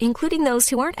else, including those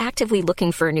who aren't actively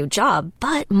looking for a new job,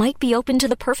 but might be open to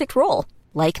the perfect role,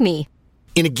 like me.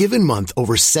 In a given month,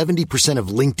 over 70% of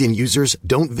LinkedIn users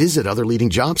don't visit other leading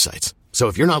job sites. So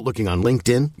if you're not looking on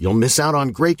LinkedIn, you'll miss out on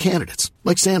great candidates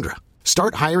like Sandra.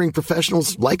 Start hiring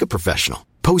professionals like a professional.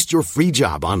 Post your free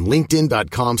job on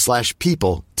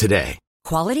linkedin.com/people today.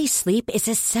 Quality sleep is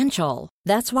essential.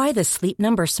 That's why the Sleep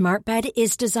Number Smart Bed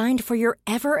is designed for your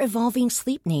ever-evolving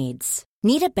sleep needs.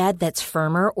 Need a bed that's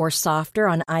firmer or softer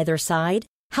on either side?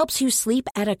 Helps you sleep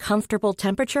at a comfortable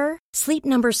temperature? Sleep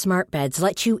Number Smart Beds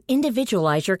let you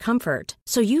individualize your comfort,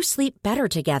 so you sleep better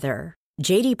together.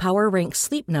 J.D. Power ranks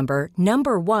Sleep Number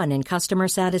number 1 in customer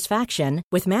satisfaction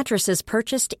with mattresses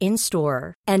purchased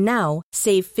in-store. And now,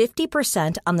 save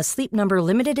 50% on the Sleep Number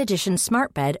Limited Edition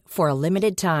Smart Bed for a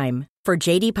limited time. For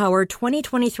J.D. Power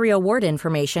 2023 award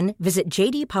information, visit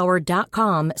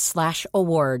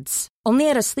jdpower.com/awards. Only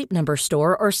at a Sleep Number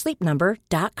store or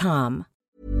sleepnumber.com.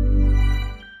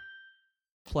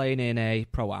 Playing in a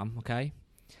Pro-Am, okay?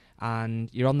 And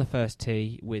you're on the first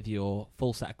tee with your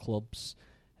full set of clubs.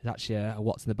 There's actually a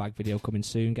What's in the Bag video coming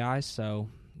soon, guys, so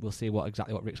we'll see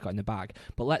exactly what Rick's got in the bag.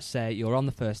 But let's say you're on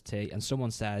the first tee and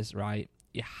someone says, right,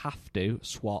 you have to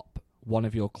swap one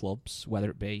of your clubs,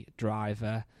 whether it be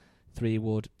driver,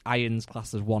 3-wood, irons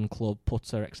classed as one club,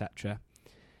 putter, etc.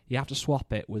 You have to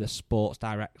swap it with a Sports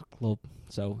Direct club,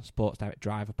 so Sports Direct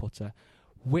driver, putter.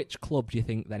 Which club do you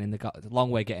think then, it's a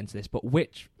long way getting to this, but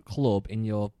which club in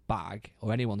your bag,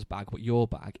 or anyone's bag, but your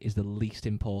bag, is the least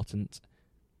important?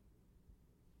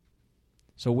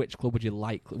 So which club would you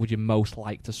most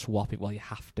like to swap it? Well, you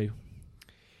have to.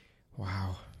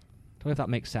 Wow. Don't know if that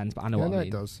makes sense, but I know what I mean.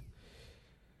 It does.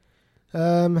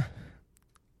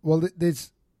 Well,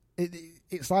 it's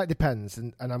like depends,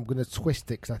 and I'm going to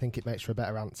twist it because I think it makes for a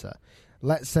better answer.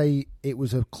 Let's say it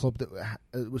was a club that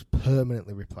was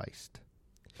permanently replaced.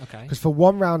 Okay. Because for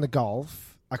one round of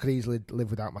golf, I could easily live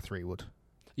without my 3-wood.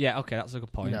 Yeah, okay, that's a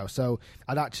good point. So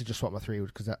I'd actually just swap my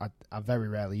 3-wood because I very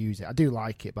rarely use it. I do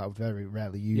like it, but I very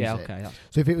rarely use it. Yeah, okay.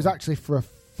 So if it was actually for a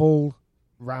full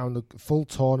round, full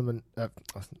tournament, I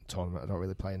don't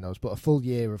really play in those, but a full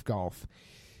year of golf,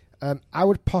 I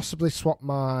would possibly swap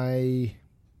my...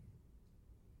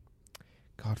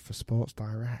 God, for Sports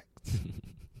Direct.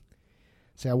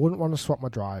 See, I wouldn't want to swap my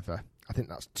driver. I think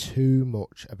that's too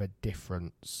much of a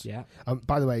difference. Yeah.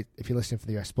 By the way, if you're listening for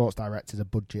the US, Sports Direct is a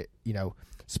budget,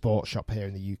 sports shop here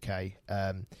in the UK.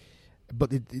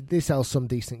 But they sell some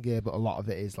decent gear, but a lot of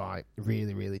it is like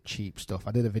really, really cheap stuff.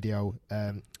 I did a video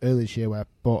earlier this year where I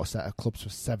bought a set of clubs for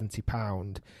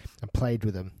 £70 and played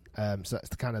with them. So that's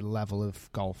the kind of level of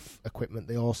golf equipment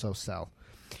they also sell.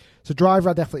 So driver,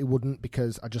 I definitely wouldn't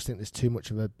because I just think there's too much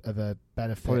of a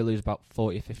benefit. Probably lose about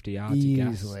 40, 50 yards,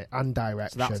 easily, and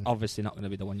direction. So that's obviously not going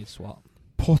to be the one you'd swap.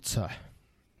 Putter.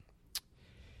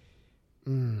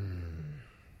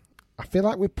 I feel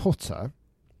like with putter,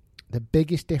 the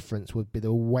biggest difference would be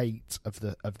the weight of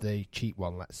the cheap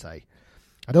one, let's say.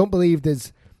 I don't believe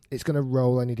it's going to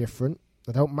roll any different.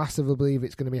 I don't massively believe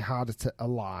it's going to be harder to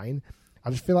align.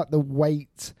 I just feel like the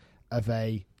weight of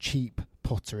a cheap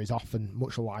putter is often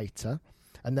much lighter,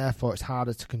 and therefore it's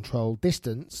harder to control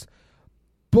distance.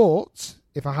 But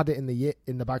if I had it in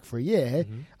the bag for a year,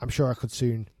 I'm sure I could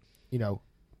soon,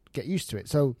 get used to it.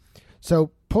 So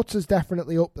putter's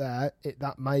definitely up there.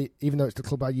 That might, even though it's the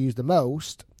club I use the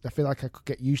most, I feel like I could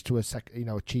get used to a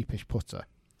cheapish putter.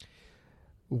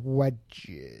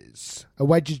 Wedges. A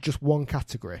wedge is just one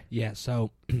category. Yeah.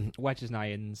 So wedges and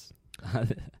irons.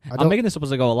 I'm making this up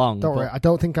as I go along. Don't worry, I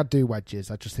don't think I'd do wedges.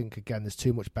 I just think, again, there's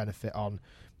too much benefit on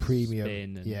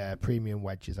premium. Premium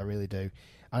wedges. I really do.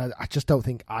 And I just don't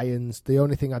think irons. The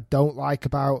only thing I don't like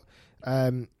about,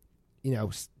 cheapish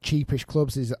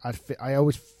clubs is I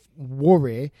always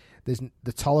worry.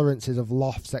 The tolerances of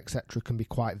lofts, etc., can be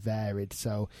quite varied.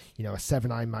 So, you know, a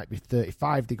 7-iron might be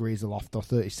 35 degrees aloft or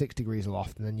 36 degrees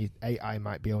aloft, and then your 8-iron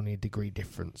might be only a degree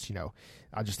difference. You know,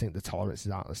 I just think the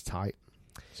tolerances aren't as tight.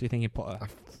 So you think you put a...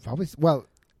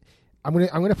 I'm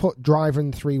gonna put driver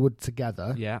and 3-wood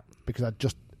together. Yeah. Because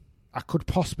I could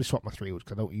possibly swap my 3-wood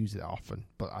because I don't use it often.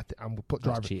 But I'm gonna put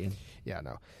driver. That's cheating. Yeah,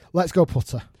 no. Let's go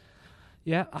putter.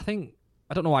 Yeah, I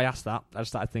don't know why I asked that. I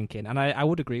just started thinking, and I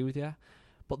would agree with you.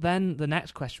 But then the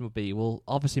next question would be, well,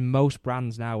 obviously most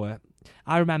brands now are...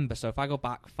 I remember, so if I go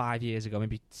back 5 years ago,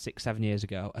 maybe 6-7 years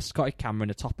ago, a Scotty Cameron,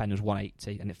 the top end was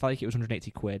 180, and it felt like it was 180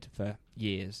 quid for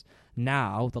years.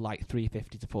 Now they're like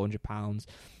 350 to 400 pounds.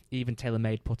 Even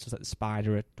tailor-made putters like the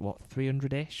Spider are,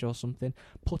 300-ish or something.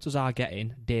 Putters are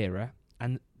getting dearer,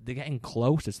 and they're getting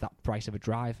closer to that price of a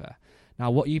driver. Now,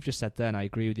 what you've just said there, and I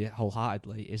agree with you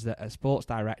wholeheartedly, is that a Sports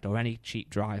Direct or any cheap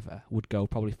driver would go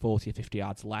probably 40 or 50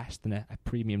 yards less than a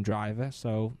premium driver.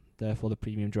 So, therefore, the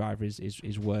premium driver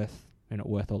is worth, not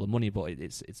worth all the money, but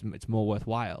it's more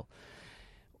worthwhile.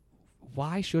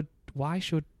 Why should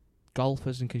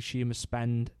golfers and consumers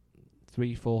spend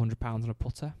 £300-400 on a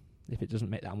putter if it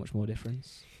doesn't make that much more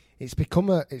difference? It's become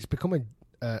a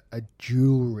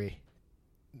jewellery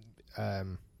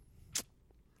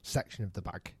section of the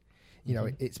bag. You know,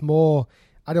 it's more...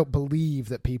 I don't believe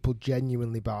that people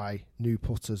genuinely buy new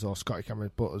putters or Scotty Cameron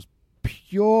putters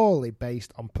purely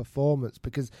based on performance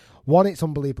because, one, it's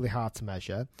unbelievably hard to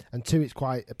measure, and two, it's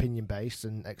quite opinion-based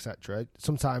and etc.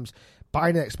 Sometimes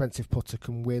buying an expensive putter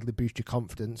can weirdly boost your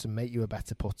confidence and make you a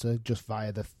better putter just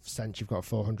via the sense you've got a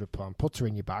 £400 putter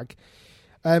in your bag.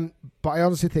 But I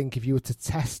honestly think if you were to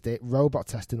test it, robot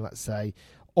testing, let's say,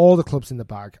 all the clubs in the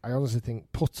bag, I honestly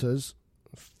think putters...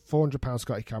 £400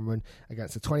 Scotty Cameron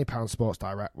against a £20 Sports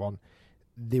Direct one,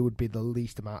 there would be the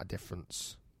least amount of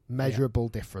difference, measurable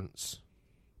difference.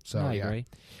 So I agree.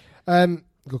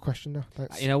 Good question, though.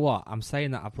 Thanks. You know what? I'm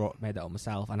saying that made that up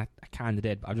myself, and I kind of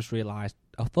did, but I just realised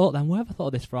where have I thought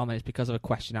of this from? And it's because of a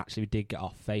question actually we did get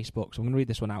off Facebook. So I'm going to read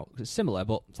this one out. It's similar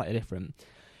but slightly different.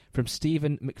 From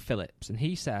Stephen McPhillips, and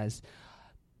he says,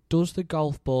 "Does the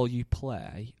golf ball you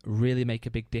play really make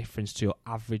a big difference to your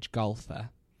average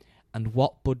golfer? And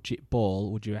what budget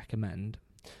ball would you recommend?"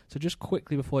 So just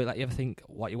quickly before you let you ever think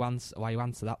why you answer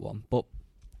that one. But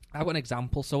I've got an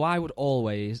example. So I would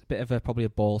always, probably a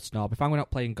ball snob. If I'm going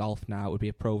out playing golf now, it would be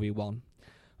a Pro V1,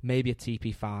 maybe a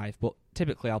TP5, but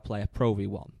typically I'll play a Pro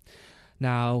V1.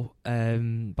 Now,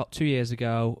 about 2 years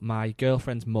ago, my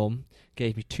girlfriend's mum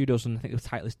gave me 2 dozen, I think it was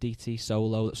Titleist DT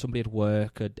Solo, that somebody at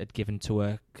work had given to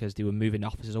her because they were moving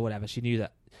offices or whatever. She knew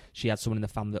that she had someone in the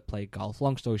family that played golf.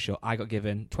 Long story short, I got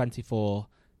given 24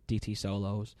 DT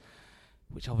Solos,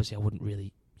 which obviously I wouldn't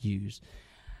really use.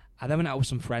 I then went out with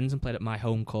some friends and played at my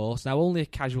home course. Now, only a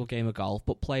casual game of golf,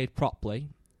 but played properly.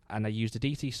 And I used a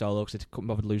DT Solo because I couldn't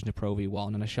bother losing a Pro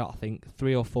V1. And I shot, I think,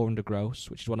 300 or 400 gross,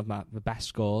 which is one of the best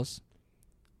scores.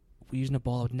 Using a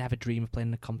ball I would never dream of playing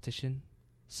in a competition.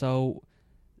 So,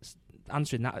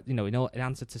 answering that, in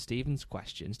answer to Stephen's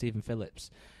question, Stephen Phillips,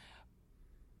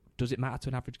 does it matter to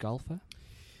an average golfer?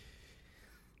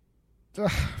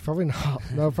 Probably not.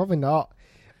 No, probably not.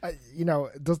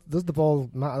 Does the ball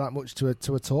matter that much to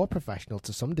a tour professional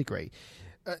to some degree?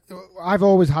 I've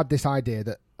always had this idea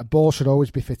that a ball should always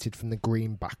be fitted from the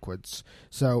green backwards.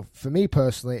 So for me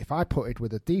personally, if I putted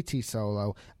with a DT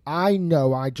Solo, I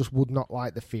know I just would not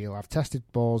like the feel. I've tested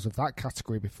balls of that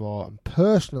category before, and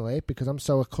personally, because I'm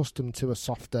so accustomed to a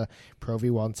softer Pro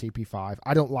V1 TP5,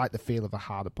 I don't like the feel of a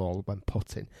harder ball when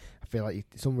putting. I feel like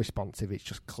it's unresponsive. It's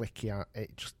just clicky.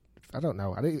 I don't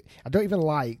know. I don't even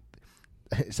like.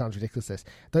 It sounds ridiculous. This.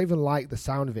 I don't even like the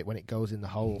sound of it when it goes in the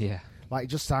hole. Yeah. Like, it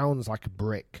just sounds like a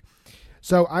brick.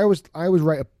 So I always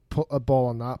rate a ball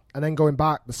on that. And then going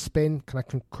back, the spin, can I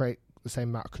create the same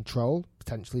amount of control?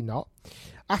 Potentially not.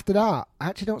 After that, I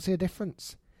actually don't see a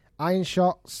difference. Iron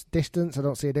shots, distance, I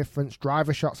don't see a difference.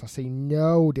 Driver shots, I see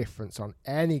no difference on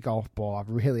any golf ball I've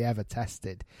really ever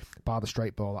tested, bar the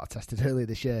straight ball that I tested earlier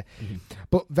this year. Mm-hmm.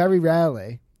 But very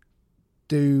rarely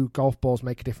do golf balls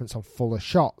make a difference on fuller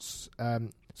shots.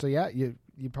 So yeah, you're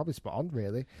probably spot on,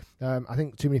 really. I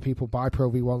think too many people buy Pro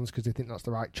V1s because they think that's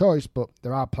the right choice, but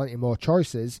there are plenty more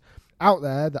choices out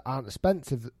there that aren't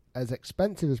as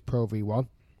expensive as Pro V1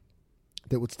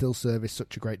 that would still service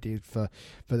such a great deal for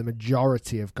the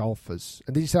majority of golfers.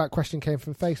 And did you say that question came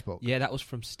from Facebook? Yeah, that was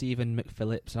from Stephen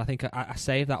McPhillips, and I think I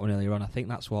saved that one earlier on. I think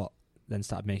that's what then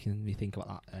started making me think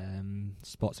about that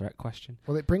Sports Direct question.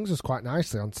 Well, it brings us quite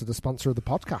nicely onto the sponsor of the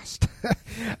podcast.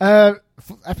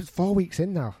 4 weeks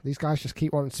in now. These guys just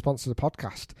keep wanting to sponsor the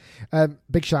podcast.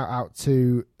 Big shout out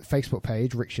to Facebook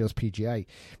page, Rick Shields PGA.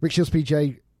 Rick Shields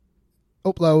PGA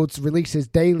uploads, releases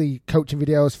daily coaching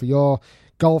videos for your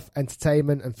golf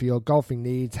entertainment and for your golfing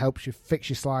needs. Helps you fix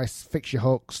your slice, fix your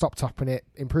hook, stop topping it,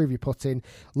 improve your putting.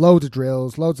 Loads of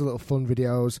drills, loads of little fun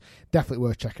videos. Definitely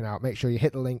worth checking out. Make sure you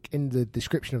hit the link in the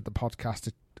description of the podcast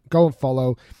to go and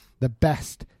follow the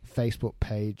best Facebook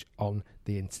page on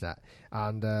the internet.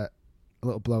 And a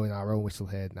little blow in our own whistle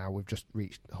here now. We've just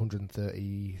reached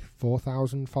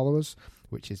 134,000 followers,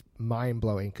 which is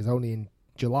mind-blowing because only in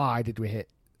July did we hit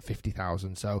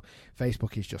 50,000. So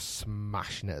Facebook is just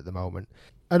smashing it at the moment.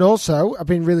 And also, I've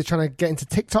been really trying to get into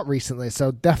TikTok recently,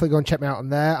 so definitely go and check me out on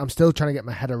there. I'm still trying to get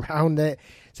my head around it.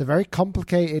 It's a very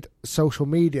complicated social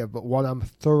media, but one I'm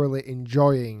thoroughly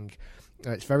enjoying.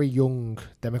 It's very young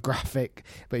demographic,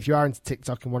 but if you are into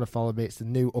TikTok and want to follow me, it's the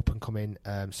new up-and-coming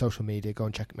social media. Go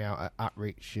and check me out at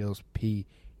Rick Shields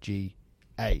PGA.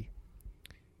 Talking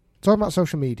about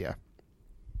social media,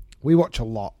 we watch a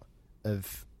lot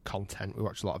of content. We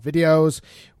watch a lot of videos.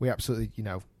 We absolutely,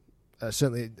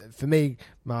 certainly for me,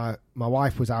 my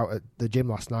wife was out at the gym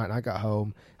last night and I got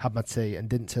home, had my tea and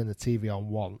didn't turn the TV on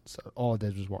once. All I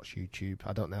did was watch YouTube.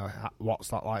 I don't know what's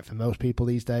that like for most people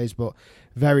these days, but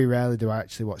very rarely do I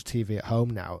actually watch TV at home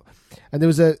now. And there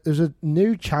was a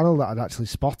new channel that I'd actually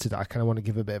spotted that I kind of want to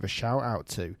give a bit of a shout out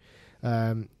to.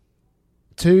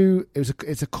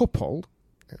 It's a couple.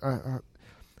 I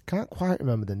can't quite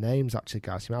remember the names actually,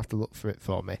 guys. You might have to look for it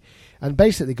for me. And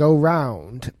basically go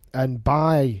round and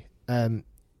buy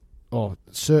or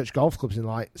search golf clubs in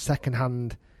like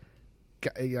second-hand,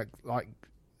 like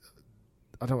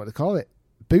I don't know what to call it,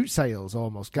 boot sales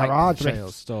almost, garage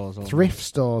sales, thrift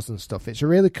stores and stuff. It's a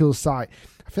really cool site.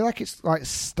 I feel like it's like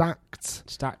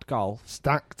Stacked Golf.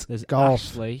 There's Golf.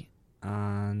 Ashley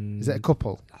and... Is it a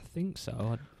couple? I think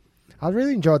so. I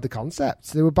really enjoyed the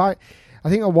concept. They were I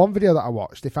think on one video that I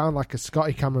watched, they found like a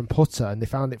Scotty Cameron putter and they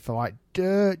found it for like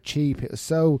dirt cheap. It was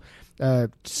so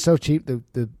cheap,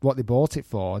 what they bought it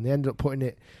for, and they ended up putting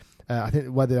it, I think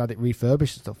where they had it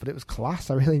refurbished and stuff, but it was class.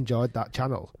 I really enjoyed that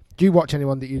channel. Do you watch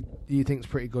anyone that you think's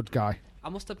pretty good, Guy? I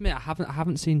must admit, I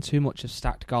haven't seen too much of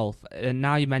Stacked Golf, and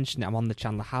now you mention it, I'm on the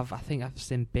channel. I think I've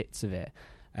seen bits of it.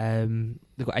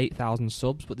 They've got 8,000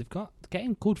 subs, but they're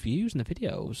getting good views in the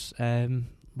videos.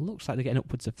 Looks like they're getting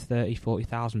upwards of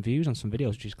 40,000 views on some videos,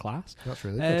 which is class. That's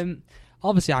really good.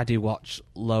 Obviously, I do watch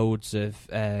loads of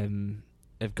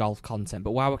golf content,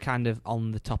 but while we're kind of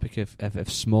on the topic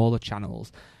of smaller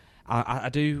channels, I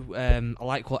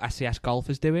like what SAS Golf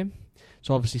is doing.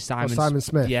 So obviously Simon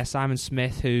Smith. Yeah, Simon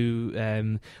Smith, who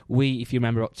if you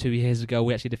remember, 2 years ago,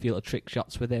 we actually did a field of trick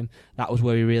shots with him. That was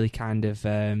where we really kind of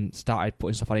started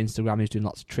putting stuff on Instagram. He was doing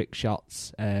lots of trick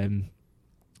shots, and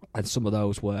some of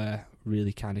those were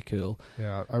really kind of cool.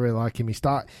 Yeah, I really like him. He's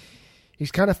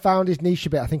kind of found his niche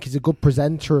a bit. I think he's a good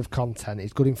presenter of content.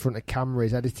 He's good in front of camera.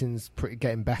 His editing's pretty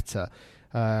getting better.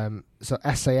 So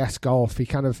SAS Golf, he's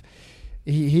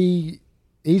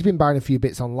been buying a few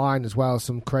bits online as well,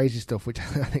 some crazy stuff, which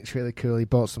I think is really cool. He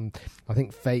bought some, I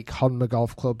think, fake Honma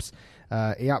golf clubs.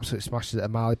 He absolutely smashes it at a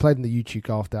mile. He played in the YouTube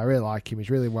Golf Day. I really like him. He's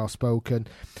really well spoken.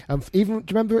 And do you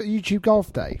remember at the YouTube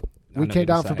Golf Day? We came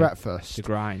down for breakfast. The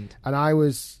grind. And I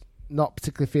was not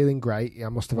particularly feeling great. I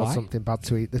must have had something bad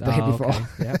to eat the day before.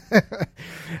 Okay. Yep.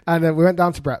 And we went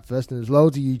down to breakfast, and there's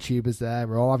loads of YouTubers there, and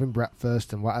we're all having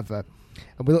breakfast and whatever.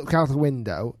 And we looked out the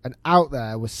window, and out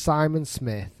there was Simon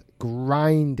Smith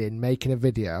grinding, making a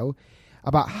video.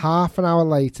 About half an hour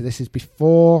later, this is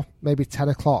before maybe 10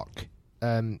 o'clock,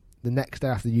 the next day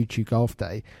after the YouTube Golf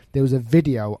Day, there was a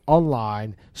video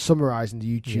online summarising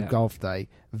the YouTube Golf Day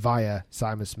via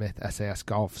Simon Smith, SAS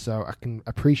Golf. So I can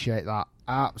appreciate that.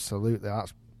 Absolutely,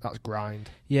 that's grind.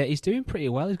 Yeah, he's doing pretty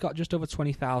well. He's got just over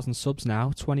 20,000 subs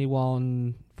now,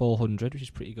 21,400, which is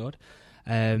pretty good.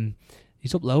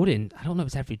 He's uploading, I don't know if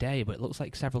it's every day, but it looks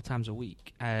like several times a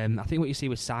week. I think what you see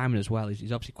with Simon as well is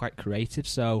he's obviously quite creative,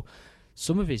 so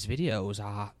some of his videos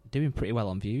are doing pretty well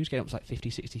on views, getting up to like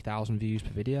 60,000 views per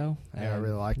video. Yeah, I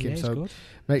really like him. Yeah, so good.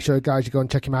 Make sure, guys, you go and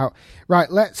check him out. Right,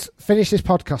 let's finish this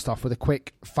podcast off with a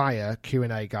quick fire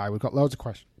Q&A, Guy. We've got loads of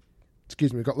questions.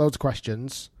 We've got loads of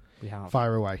questions. We have.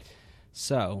 Fire away.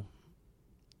 So,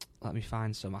 let me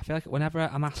find some. I feel like whenever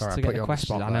I'm asked to get a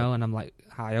question, I know, and I'm like,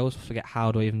 I always forget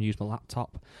how do I even use my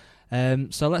laptop.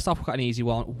 So let's start with quite an easy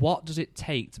one. What does it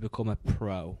take to become a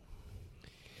pro?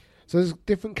 So there's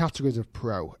different categories of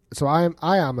pro. So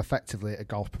I am effectively a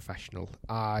golf professional.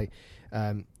 I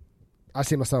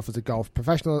see myself as a golf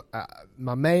professional.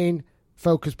 My main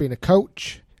focus being a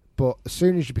coach, but as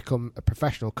soon as you become a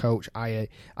professional coach,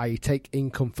 i.e. take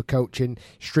income for coaching,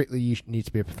 strictly you need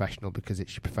to be a professional because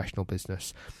it's your professional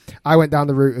business. I went down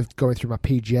the route of going through my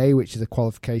PGA, which is a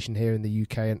qualification here in the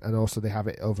UK, and also they have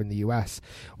it over in the US,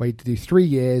 where you do 3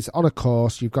 years on a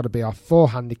course. You've got to be off 4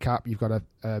 handicap, you've got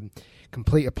to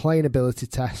complete a playing ability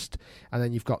test, and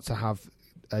then you've got to have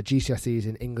GCSEs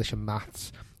in English and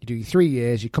maths. You do 3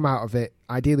 years, you come out of it,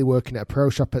 ideally working at a pro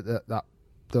shop at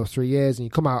those 3 years, and you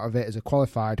come out of it as a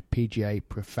qualified PGA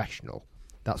professional.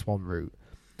 That's one route.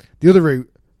 The other route,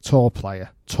 tour player,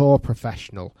 tour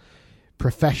professional,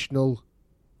 professional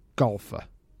golfer.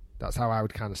 That's how I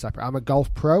would kind of separate. I'm a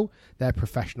golf pro, they're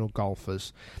professional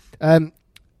golfers.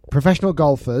 Professional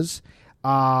golfers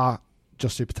are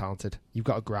just super talented. You've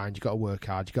got to grind, you've got to work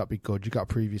hard, you've got to be good, you've got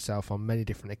to prove yourself on many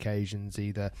different occasions,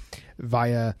 either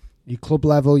via your club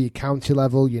level, your county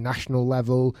level, your national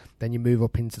level, then you move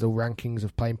up into the rankings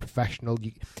of playing professional.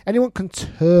 Anyone can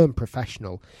turn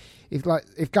professional. If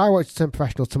Guy wanted to turn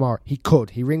professional tomorrow, he could.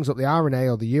 He rings up the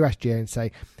RNA or the USGA and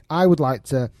say, I would like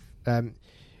to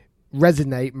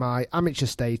resonate my amateur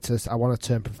status, I want to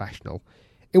turn professional.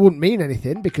 It wouldn't mean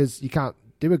anything because you can't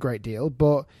do a great deal,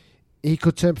 but he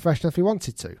could turn professional if he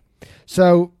wanted to.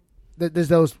 So there's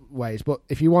those ways. But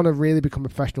if you want to really become a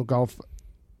professional golf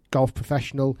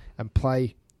professional and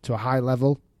play to a high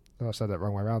level, I said that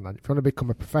wrong way around then. If you want to become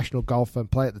a professional golfer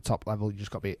and play at the top level, you just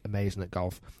got to be amazing at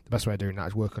golf. The best way of doing that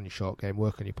is work on your short game,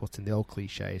 work on your putting, the old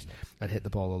cliches, and hit the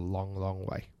ball a long, long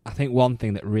way. I think one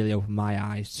thing that really opened my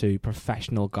eyes to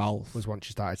professional golf was once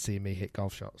you started seeing me hit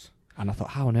golf shots. And I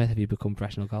thought, how on earth have you become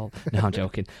professional golf? No, I'm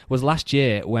joking. Was last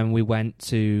year when we went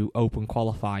to Open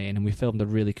qualifying and we filmed a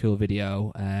really cool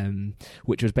video,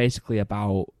 which was basically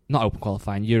about, not Open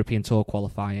qualifying, European Tour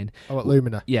qualifying. Oh, at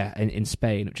Lumina. Yeah, in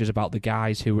Spain, which is about the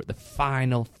guys who were at the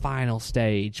final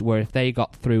stage, where if they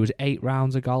got through, was it 8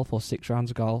 rounds of golf or 6 rounds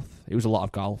of golf? It was a lot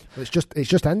of golf. It's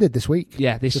just ended this week.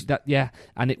 Yeah,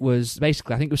 and it was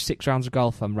basically, I think it was 6 rounds of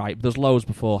golf, I'm right, but there's loads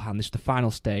beforehand. This is the final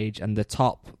stage, and the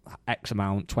top X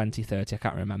amount, 20, 30, I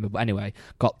can't remember, but anyway,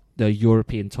 got the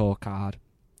European Tour card.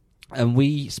 And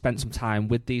we spent some time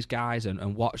with these guys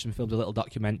and watched and filmed a little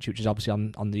documentary, which is obviously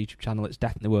on the YouTube channel. It's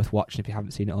definitely worth watching if you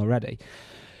haven't seen it already.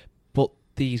 But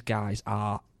these guys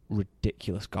are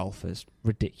ridiculous golfers,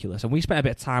 ridiculous. And we spent a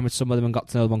bit of time with some of them and got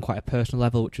to know them on quite a personal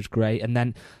level, which was great. And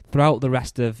then throughout the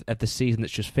rest of the season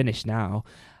that's just finished now,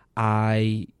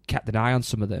 I kept an eye on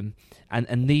some of them.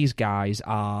 And these guys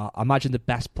are, imagine the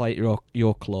best player at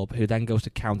your club who then goes to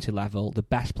county level, the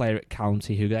best player at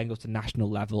county who then goes to national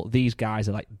level. These guys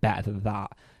are like better than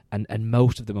that. And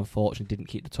most of them, unfortunately, didn't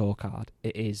keep the tour card.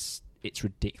 It's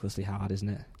ridiculously hard, isn't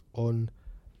it?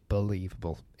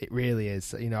 Unbelievable. It really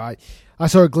is. You know, I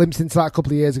saw a glimpse into that a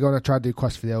couple of years ago and I tried to do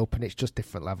Quest for the Open. It's just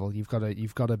different level. You've got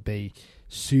to be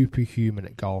superhuman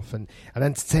at golf, and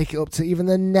then to take it up to even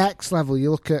the next level,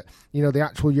 you look at, you know, the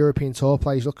actual European Tour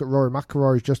players. Look at Rory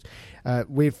McIlroy, who's just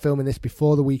we're filming this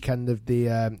before the weekend of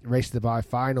the Race to Dubai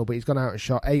final, but he's gone out and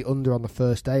shot 8 under on the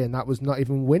first day, and that was not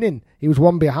even winning. He was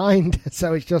 1 behind.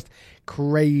 So it's just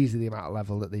crazy the amount of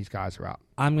level that these guys are at.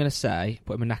 I'm going to say,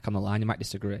 put my neck on the line, you might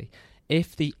disagree,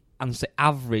 if the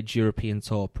average European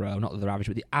Tour pro, not that they're average,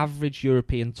 but the average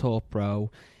European Tour pro,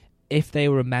 if they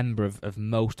were a member of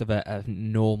most of a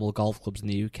normal golf clubs in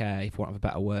the UK, for want of a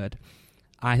better word,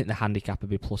 I think the handicap would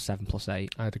be +7, +8.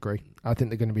 I'd agree. I think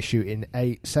they're going to be shooting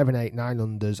 7, 8, 9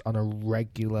 unders on a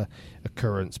regular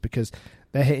occurrence because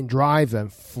they're hitting driver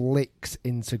and flicks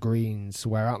into greens,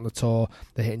 where out on the tour,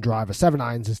 they're hitting driver 7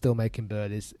 irons and still making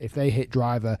birdies. If they hit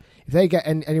driver, if they get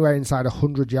anywhere inside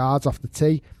 100 yards off the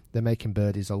tee, they're making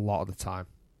birdies a lot of the time.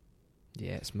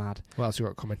 Yeah, it's mad. What else you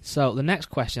got coming? So the next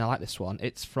question, I like this one.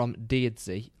 It's from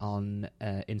Deadsy on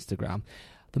Instagram.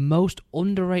 The most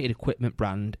underrated equipment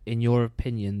brand, in your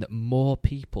opinion, that more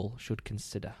people should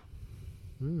consider?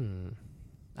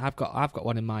 I've got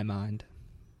one in my mind.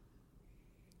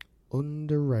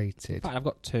 Underrated. In fact, I've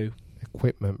got 2.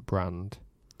 Equipment brand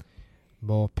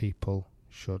more people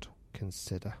should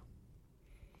consider.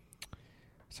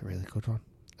 That's a really good one.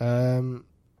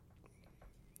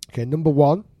 Okay, number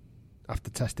 1. After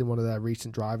testing one of their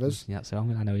recent drivers. Yeah, so I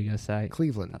know what you're going to say.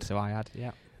 Cleveland. That's who I had,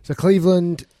 yeah. So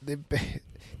Cleveland,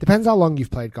 depends how long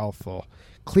you've played golf for.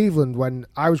 Cleveland, when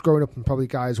I was growing up, and probably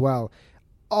Guy as well,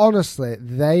 honestly,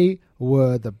 they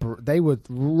were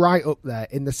right up there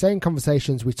in the same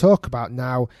conversations we talk about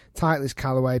now. Titleist,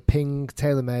 Callaway, Ping,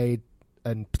 TaylorMade,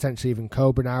 and potentially even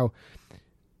Cobra now.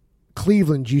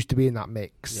 Cleveland used to be in that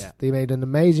mix. Yeah. They made an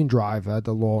amazing driver,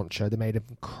 the launcher. They made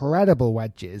incredible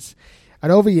wedges.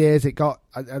 And over years, it got,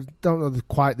 I don't know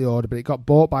quite the order, but it got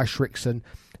bought by Shrixon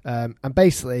and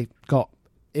basically got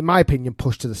in my opinion,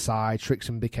 pushed to the side.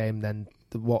 Shrixon became then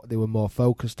what they were more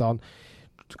focused on.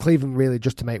 Cleveland really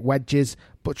just to make wedges,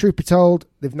 but truth be told,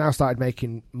 they've now started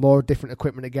making more different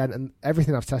equipment again, and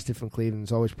everything I've tested from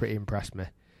Cleveland's always pretty impressed me.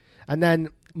 And then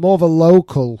more of a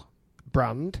local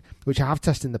brand, which I have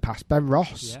tested in the past, Ben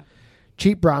Ross. Yeah.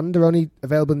 Cheap brand, they're only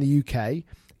available in the UK,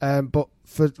 but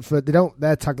for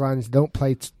their tagline is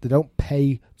they don't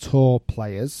pay tour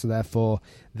players, so therefore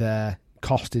their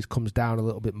cost comes down a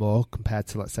little bit more compared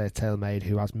to, let's say, a TaylorMade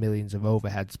who has millions of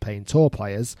overheads paying tour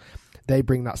players. They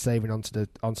bring that saving onto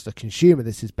the consumer.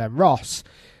 This is Ben Ross.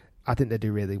 I think they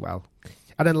do really well.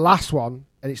 And then last one,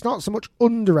 and it's not so much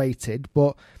underrated,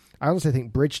 but I honestly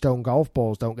think Bridgestone golf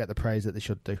balls don't get the praise that they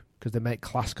should do because they make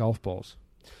class golf balls.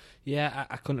 Yeah,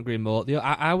 I couldn't agree more.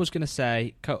 I was going to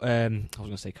say, Cobra. I was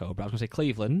going to say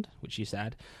Cleveland, which you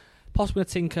said. Possibly a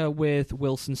tinker with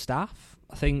Wilson staff.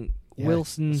 I think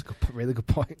Wilson. That's a really good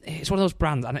point. It's one of those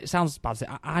brands, and it sounds bad.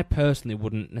 I personally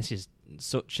wouldn't. This is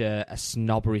such a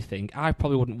snobbery thing. I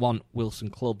probably wouldn't want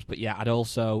Wilson clubs, but yeah, I'd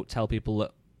also tell people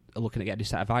that are looking at getting a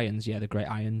set of irons. Yeah, they're great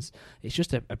irons. It's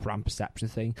just a brand perception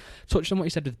thing. Touching on what you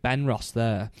said with Ben Ross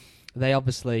there. They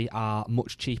obviously are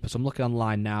much cheaper. So I'm looking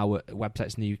online now at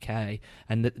websites in the UK,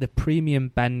 and the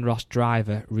premium Ben Ross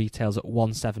driver retails at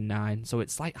 $179. So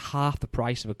it's like half the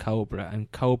price of a Cobra,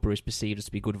 and Cobra is perceived as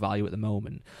to be good value at the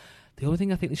moment. The only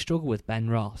thing I think they struggle with, Ben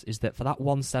Ross, is that for that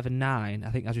 $179, I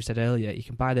think as we said earlier, you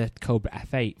can buy the Cobra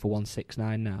F8 for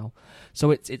 $169 now.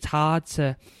 So it's hard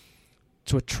to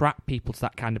attract people to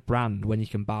that kind of brand when you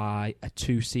can buy a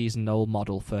 2-season-old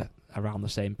model for around the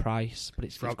same price, but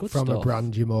it's good from stuff. A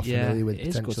brand you're more familiar with,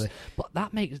 potentially.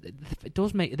 But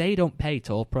they don't pay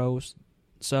tour pros,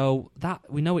 so that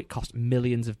we know it costs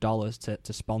millions of dollars to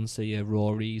sponsor your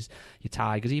Rorys, your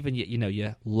Tigers, even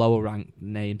your lower ranked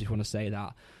names, if you want to say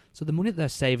that. So the money that they're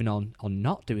saving on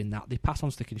not doing that, they pass on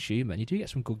to the consumer, and you do get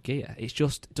some good gear. It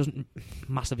just doesn't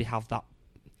massively have that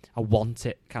I want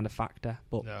it kind of factor,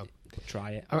 but. No.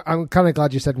 Try it. I'm kind of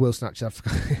glad you said Wilson, actually.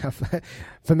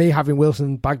 For me, having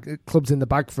Wilson clubs in the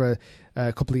bag for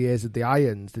a couple of years of the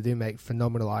irons, they do make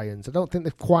phenomenal irons. I don't think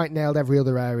they've quite nailed every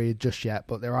other area just yet,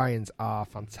 but their irons are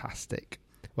fantastic.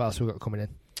 What else have we got coming in?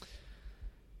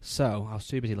 So, I was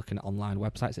too busy looking at online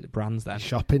websites at the brands then.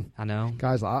 Shopping. I know.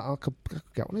 Guys like that, I could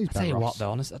get one of these. I'll tell you what,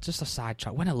 though, honestly, just a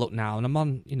sidetrack. When I look now, and I'm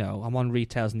on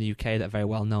retailers in the UK that are very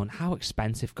well known, how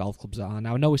expensive golf clubs are.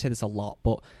 Now, I know we say this a lot,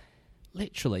 but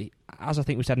literally, as I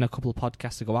think we said in a couple of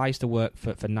podcasts ago, I used to work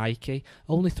for Nike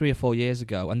only 3 or 4 years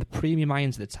ago, and the premium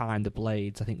irons at the time, the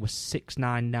blades, I think was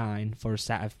 $699 for a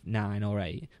set of 9 or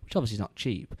 8, which obviously is not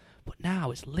cheap. But now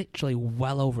it's literally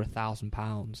well over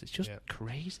 £1,000. It's just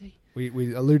crazy.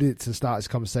 We alluded to the start of this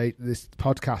conversation, this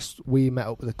podcast. We met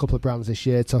up with a couple of brands this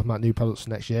year talking about new products for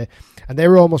next year, and they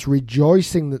were almost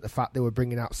rejoicing that the fact they were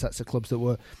bringing out sets of clubs that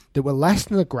were less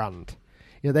than $1,000.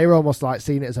 They were almost like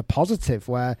seeing it as a positive,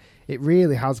 where it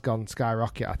really has gone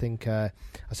skyrocket. I think I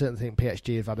certainly think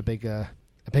PXG have had a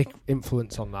big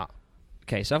influence on that.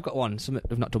 Okay, so I've got something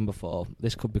we've not done before.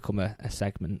 This could become a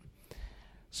segment.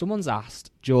 Someone's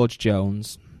asked George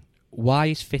Jones, why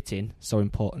is fitting so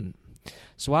important?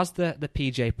 So as the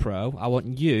PJ Pro, I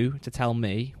want you to tell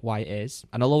me why it is.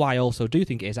 And although I also do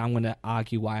think it is, I'm going to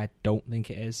argue why I don't think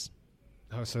it is.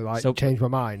 Oh, so change my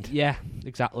mind? Yeah,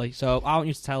 exactly. So I want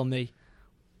you to tell me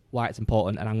why it's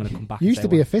important, and I'm going to come back. You used to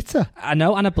be a fitter. I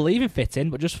know, and I believe in fitting,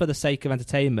 but just for the sake of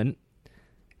entertainment,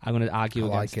 I'm going to argue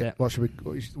against it. What should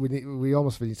we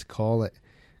almost need to call it?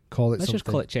 Let's something. Just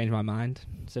call it change my mind.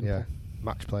 Simple. Yeah,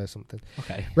 match play or something.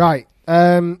 Okay. Right.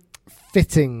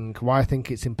 Fitting. Why I think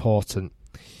it's important.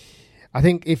 I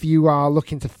think if you are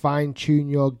looking to fine tune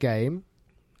your game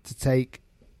to take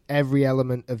every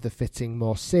element of the fitting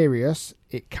more serious,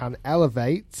 it can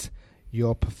elevate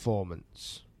your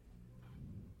performance.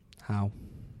 How?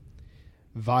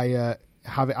 Via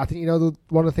I think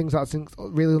one of the things that's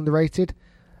really underrated: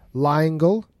 lie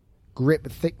angle, grip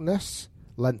thickness,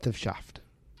 length of shaft.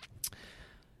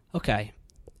 Okay,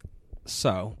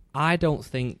 so I don't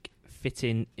think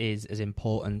fitting is as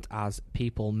important as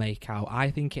people make out. I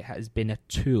think it has been a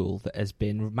tool that has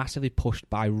been massively pushed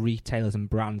by retailers and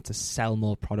brands to sell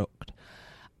more product.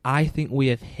 I think we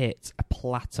have hit a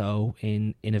plateau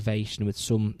in innovation with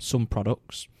some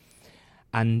products.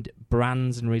 And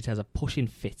brands and retailers are pushing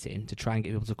fitting to try and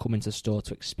get people to come into the store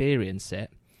to experience it.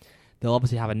 They'll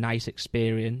obviously have a nice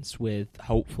experience with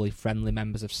hopefully friendly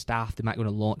members of staff. They might go to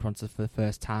launch one for the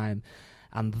first time.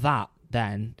 And that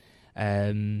then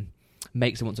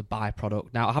makes them want to buy a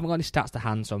product. Now, I haven't got any stats to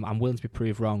hand, so I'm willing to be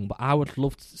proved wrong. But I would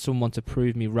love someone to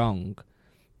prove me wrong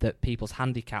that people's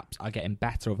handicaps are getting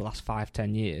better over the last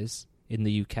 5-10 years in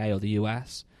the UK or the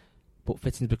US but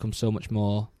fitting's become so much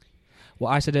more. What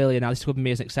I said earlier, now this could be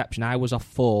me as an exception. I was off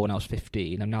 4 when I was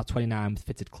 15. I'm now 29 with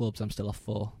fitted clubs. I'm still off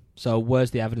 4. So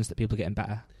where's the evidence that people are getting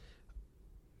better?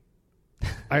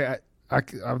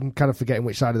 I'm kind of forgetting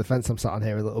which side of the fence I'm sat on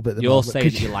here a little bit. You're saying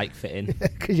that you like fitting.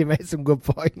 Because you made some good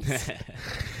points.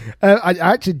 I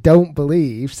actually don't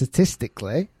believe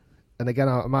statistically, and again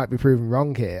I might be proven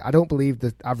wrong here, I don't believe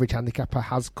the average handicapper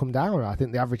has come down. I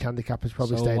think the average handicapper has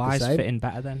probably stayed the same. So why is fitting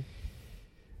better then?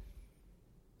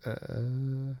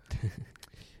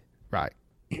 Right.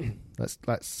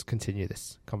 Let's continue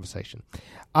this conversation.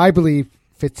 I believe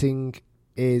fitting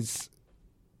is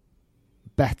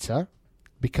better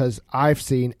because I've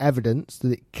seen evidence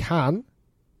that it can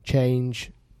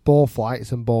change ball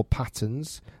flights and ball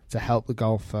patterns to help the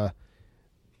golfer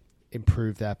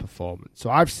improve their performance.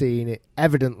 So I've seen it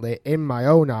evidently in my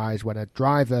own eyes when a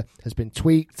driver has been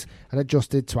tweaked and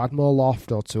adjusted to add more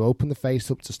loft or to open the face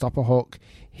up to stop a hook.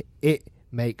 It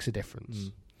makes a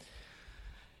difference.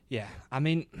 Yeah, I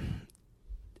mean,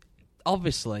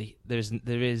 obviously there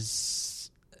is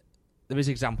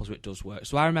examples where it does work.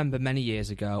 So I remember many years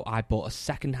ago I bought a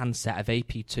second-hand set of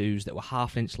EP2s that were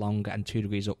half an inch longer and 2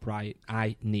 degrees upright.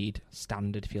 I need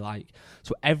standard, if you like.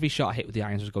 So every shot I hit with the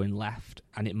irons was going left,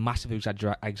 and it massively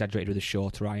exaggerated with the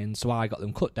shorter irons. So I got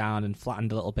them cut down and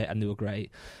flattened a little bit, and they were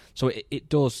great. So it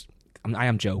does. I mean, I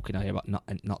am joking here about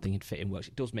not thinking fitting works.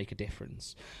 It does make a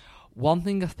difference. One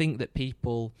thing I think that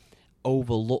people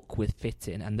overlook with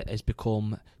fitting and that has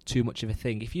become too much of a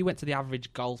thing, if you went to the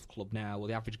average golf club now, or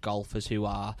the average golfers who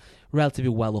are relatively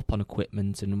well up on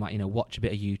equipment and watch a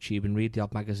bit of YouTube and read the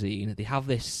odd magazine, they have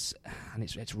this, and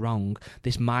it's wrong,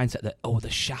 this mindset that the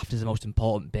shaft is the most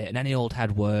important bit and any old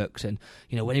head works, and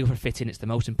when you go for fitting, it's the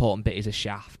most important bit is a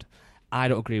shaft. I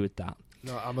don't agree with that.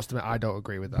 No, I must admit I don't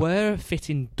agree with that. Where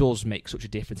fitting does make such a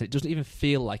difference, it doesn't even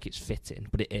feel like it's fitting,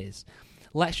 but it is.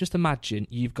 Let's just imagine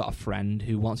you've got a friend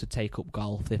who wants to take up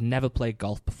golf. They've never played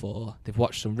golf before. They've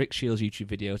watched some Rick Shields YouTube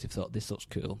videos. They've thought, this looks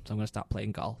cool, so I'm going to start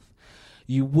playing golf.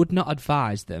 You would not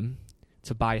advise them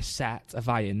to buy a set of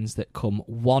irons that come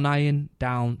 1 iron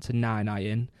down to 9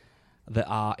 iron that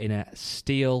are in a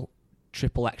steel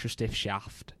triple extra stiff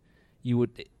shaft.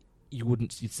 You'd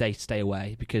say stay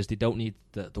away because they don't need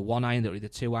the 1 iron, they don't need the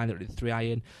 2 iron, they don't need the 3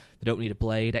 iron, they don't need a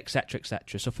blade, etc.,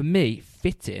 etc. So for me,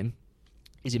 fitting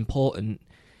is important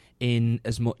in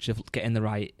as much of getting the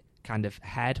right kind of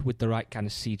head with the right kind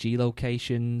of CG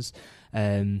locations,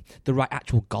 the right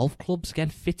actual golf clubs. Again,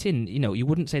 fitting, you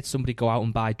wouldn't say to somebody go out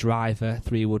and buy driver,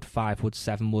 3 wood, 5 wood,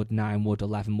 7 wood, 9 wood,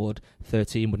 11 wood,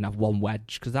 13 wood and have 1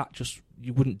 wedge, because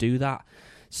you wouldn't do that.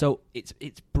 So it's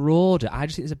broader. I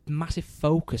just think there's a massive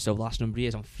focus over the last number of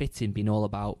years on fitting being all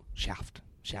about shaft.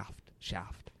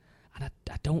 And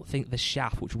I don't think the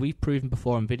shaft, which we've proven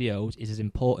before in videos, is as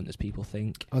important as people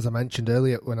think. As I mentioned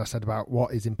earlier when I said about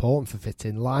what is important for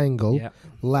fitting, lie angle,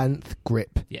 length,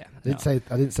 grip. Yeah, I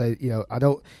didn't say.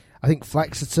 I think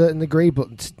flex to a certain degree,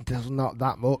 but not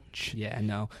that much. Yeah,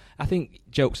 no. I think,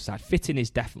 jokes aside, fitting is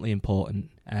definitely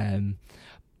important.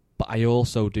 But I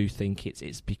also do think it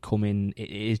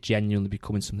is genuinely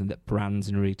becoming something that brands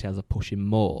and retailers are pushing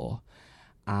more.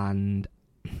 And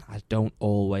I don't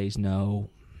always know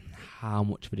how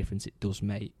much of a difference it does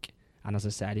make. And as I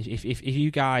said, if you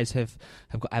guys have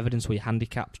got evidence where your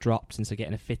handicaps dropped since they're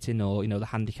getting a fitting, or the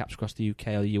handicaps across the UK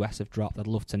or the US have dropped, I'd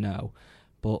love to know.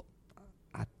 But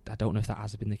I don't know if that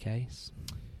has been the case.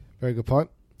 Very good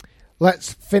point.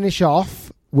 Let's finish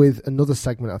off with another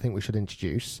segment I think we should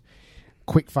introduce.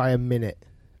 Quickfire minute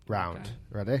round. Okay.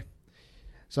 Ready?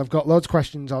 So I've got loads of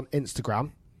questions on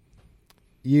Instagram.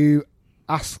 You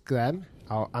ask them.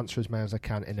 I'll answer as many as I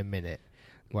can in a minute.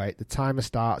 Wait, the timer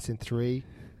starts in 3,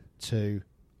 2,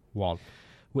 1.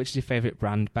 Which is your favourite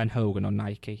brand, Ben Hogan or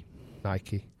Nike?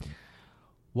 Nike.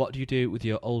 What do you do with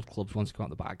your old clubs once you come out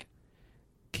the bag?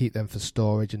 Keep them for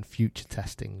storage and future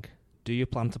testing. Do you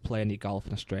plan to play any golf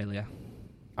in Australia?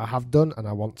 I have done, and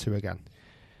I want to again.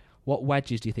 What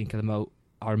wedges do you think are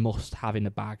a must-have in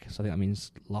the bag? So I think that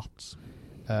means lots.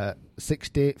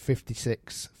 60,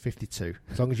 56, 52.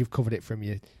 As long as you've covered it from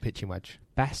your pitching wedge.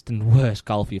 Best and worst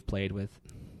golf you've played with?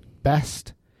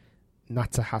 Best,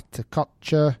 Natahata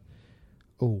Kocha.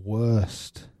 Oh,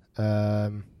 worst.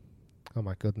 Oh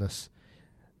my goodness.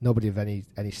 Nobody of any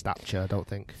stature, I don't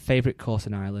think. Favourite course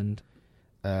in Ireland?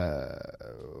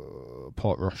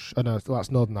 Portrush. Oh no, that's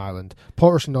Northern Ireland.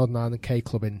 Portrush in Northern Ireland, K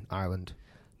Club in Ireland.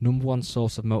 Number one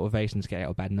source of motivation to get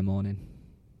out of bed in the morning?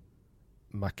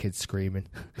 My kids screaming.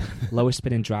 Lowest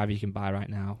spinning driver you can buy right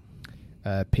now?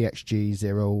 PXG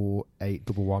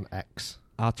 0811X.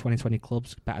 Are 2020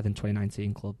 clubs better than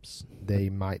 2019 clubs? They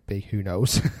might be. Who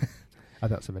knows?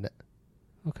 That's a minute.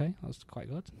 Okay, that was quite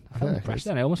good. I felt impressed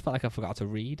then. I almost felt like I forgot to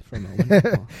read for a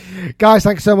moment. Guys,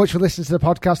 thanks so much for listening to the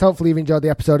podcast. Hopefully you've enjoyed the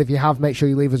episode. If you have, make sure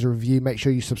you leave us a review. Make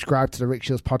sure you subscribe to the Rick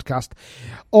Shields podcast.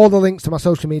 All the links to my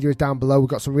social media is down below. We've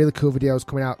got some really cool videos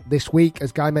coming out this week.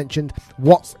 As Guy mentioned,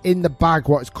 what's in the bag,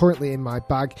 what is currently in my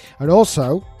bag. And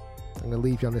also, I'm going to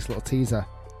leave you on this little teaser.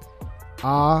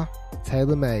 Are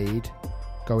TaylorMade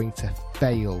going to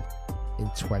fail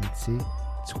in 2020?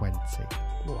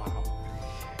 Wow.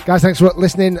 Guys, thanks for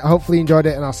listening. Hopefully you enjoyed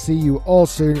it, and I'll see you all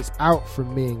soon. It's out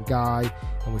from me and Guy,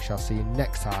 and we shall see you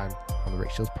next time on the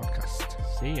Rick Shields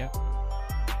podcast. See ya.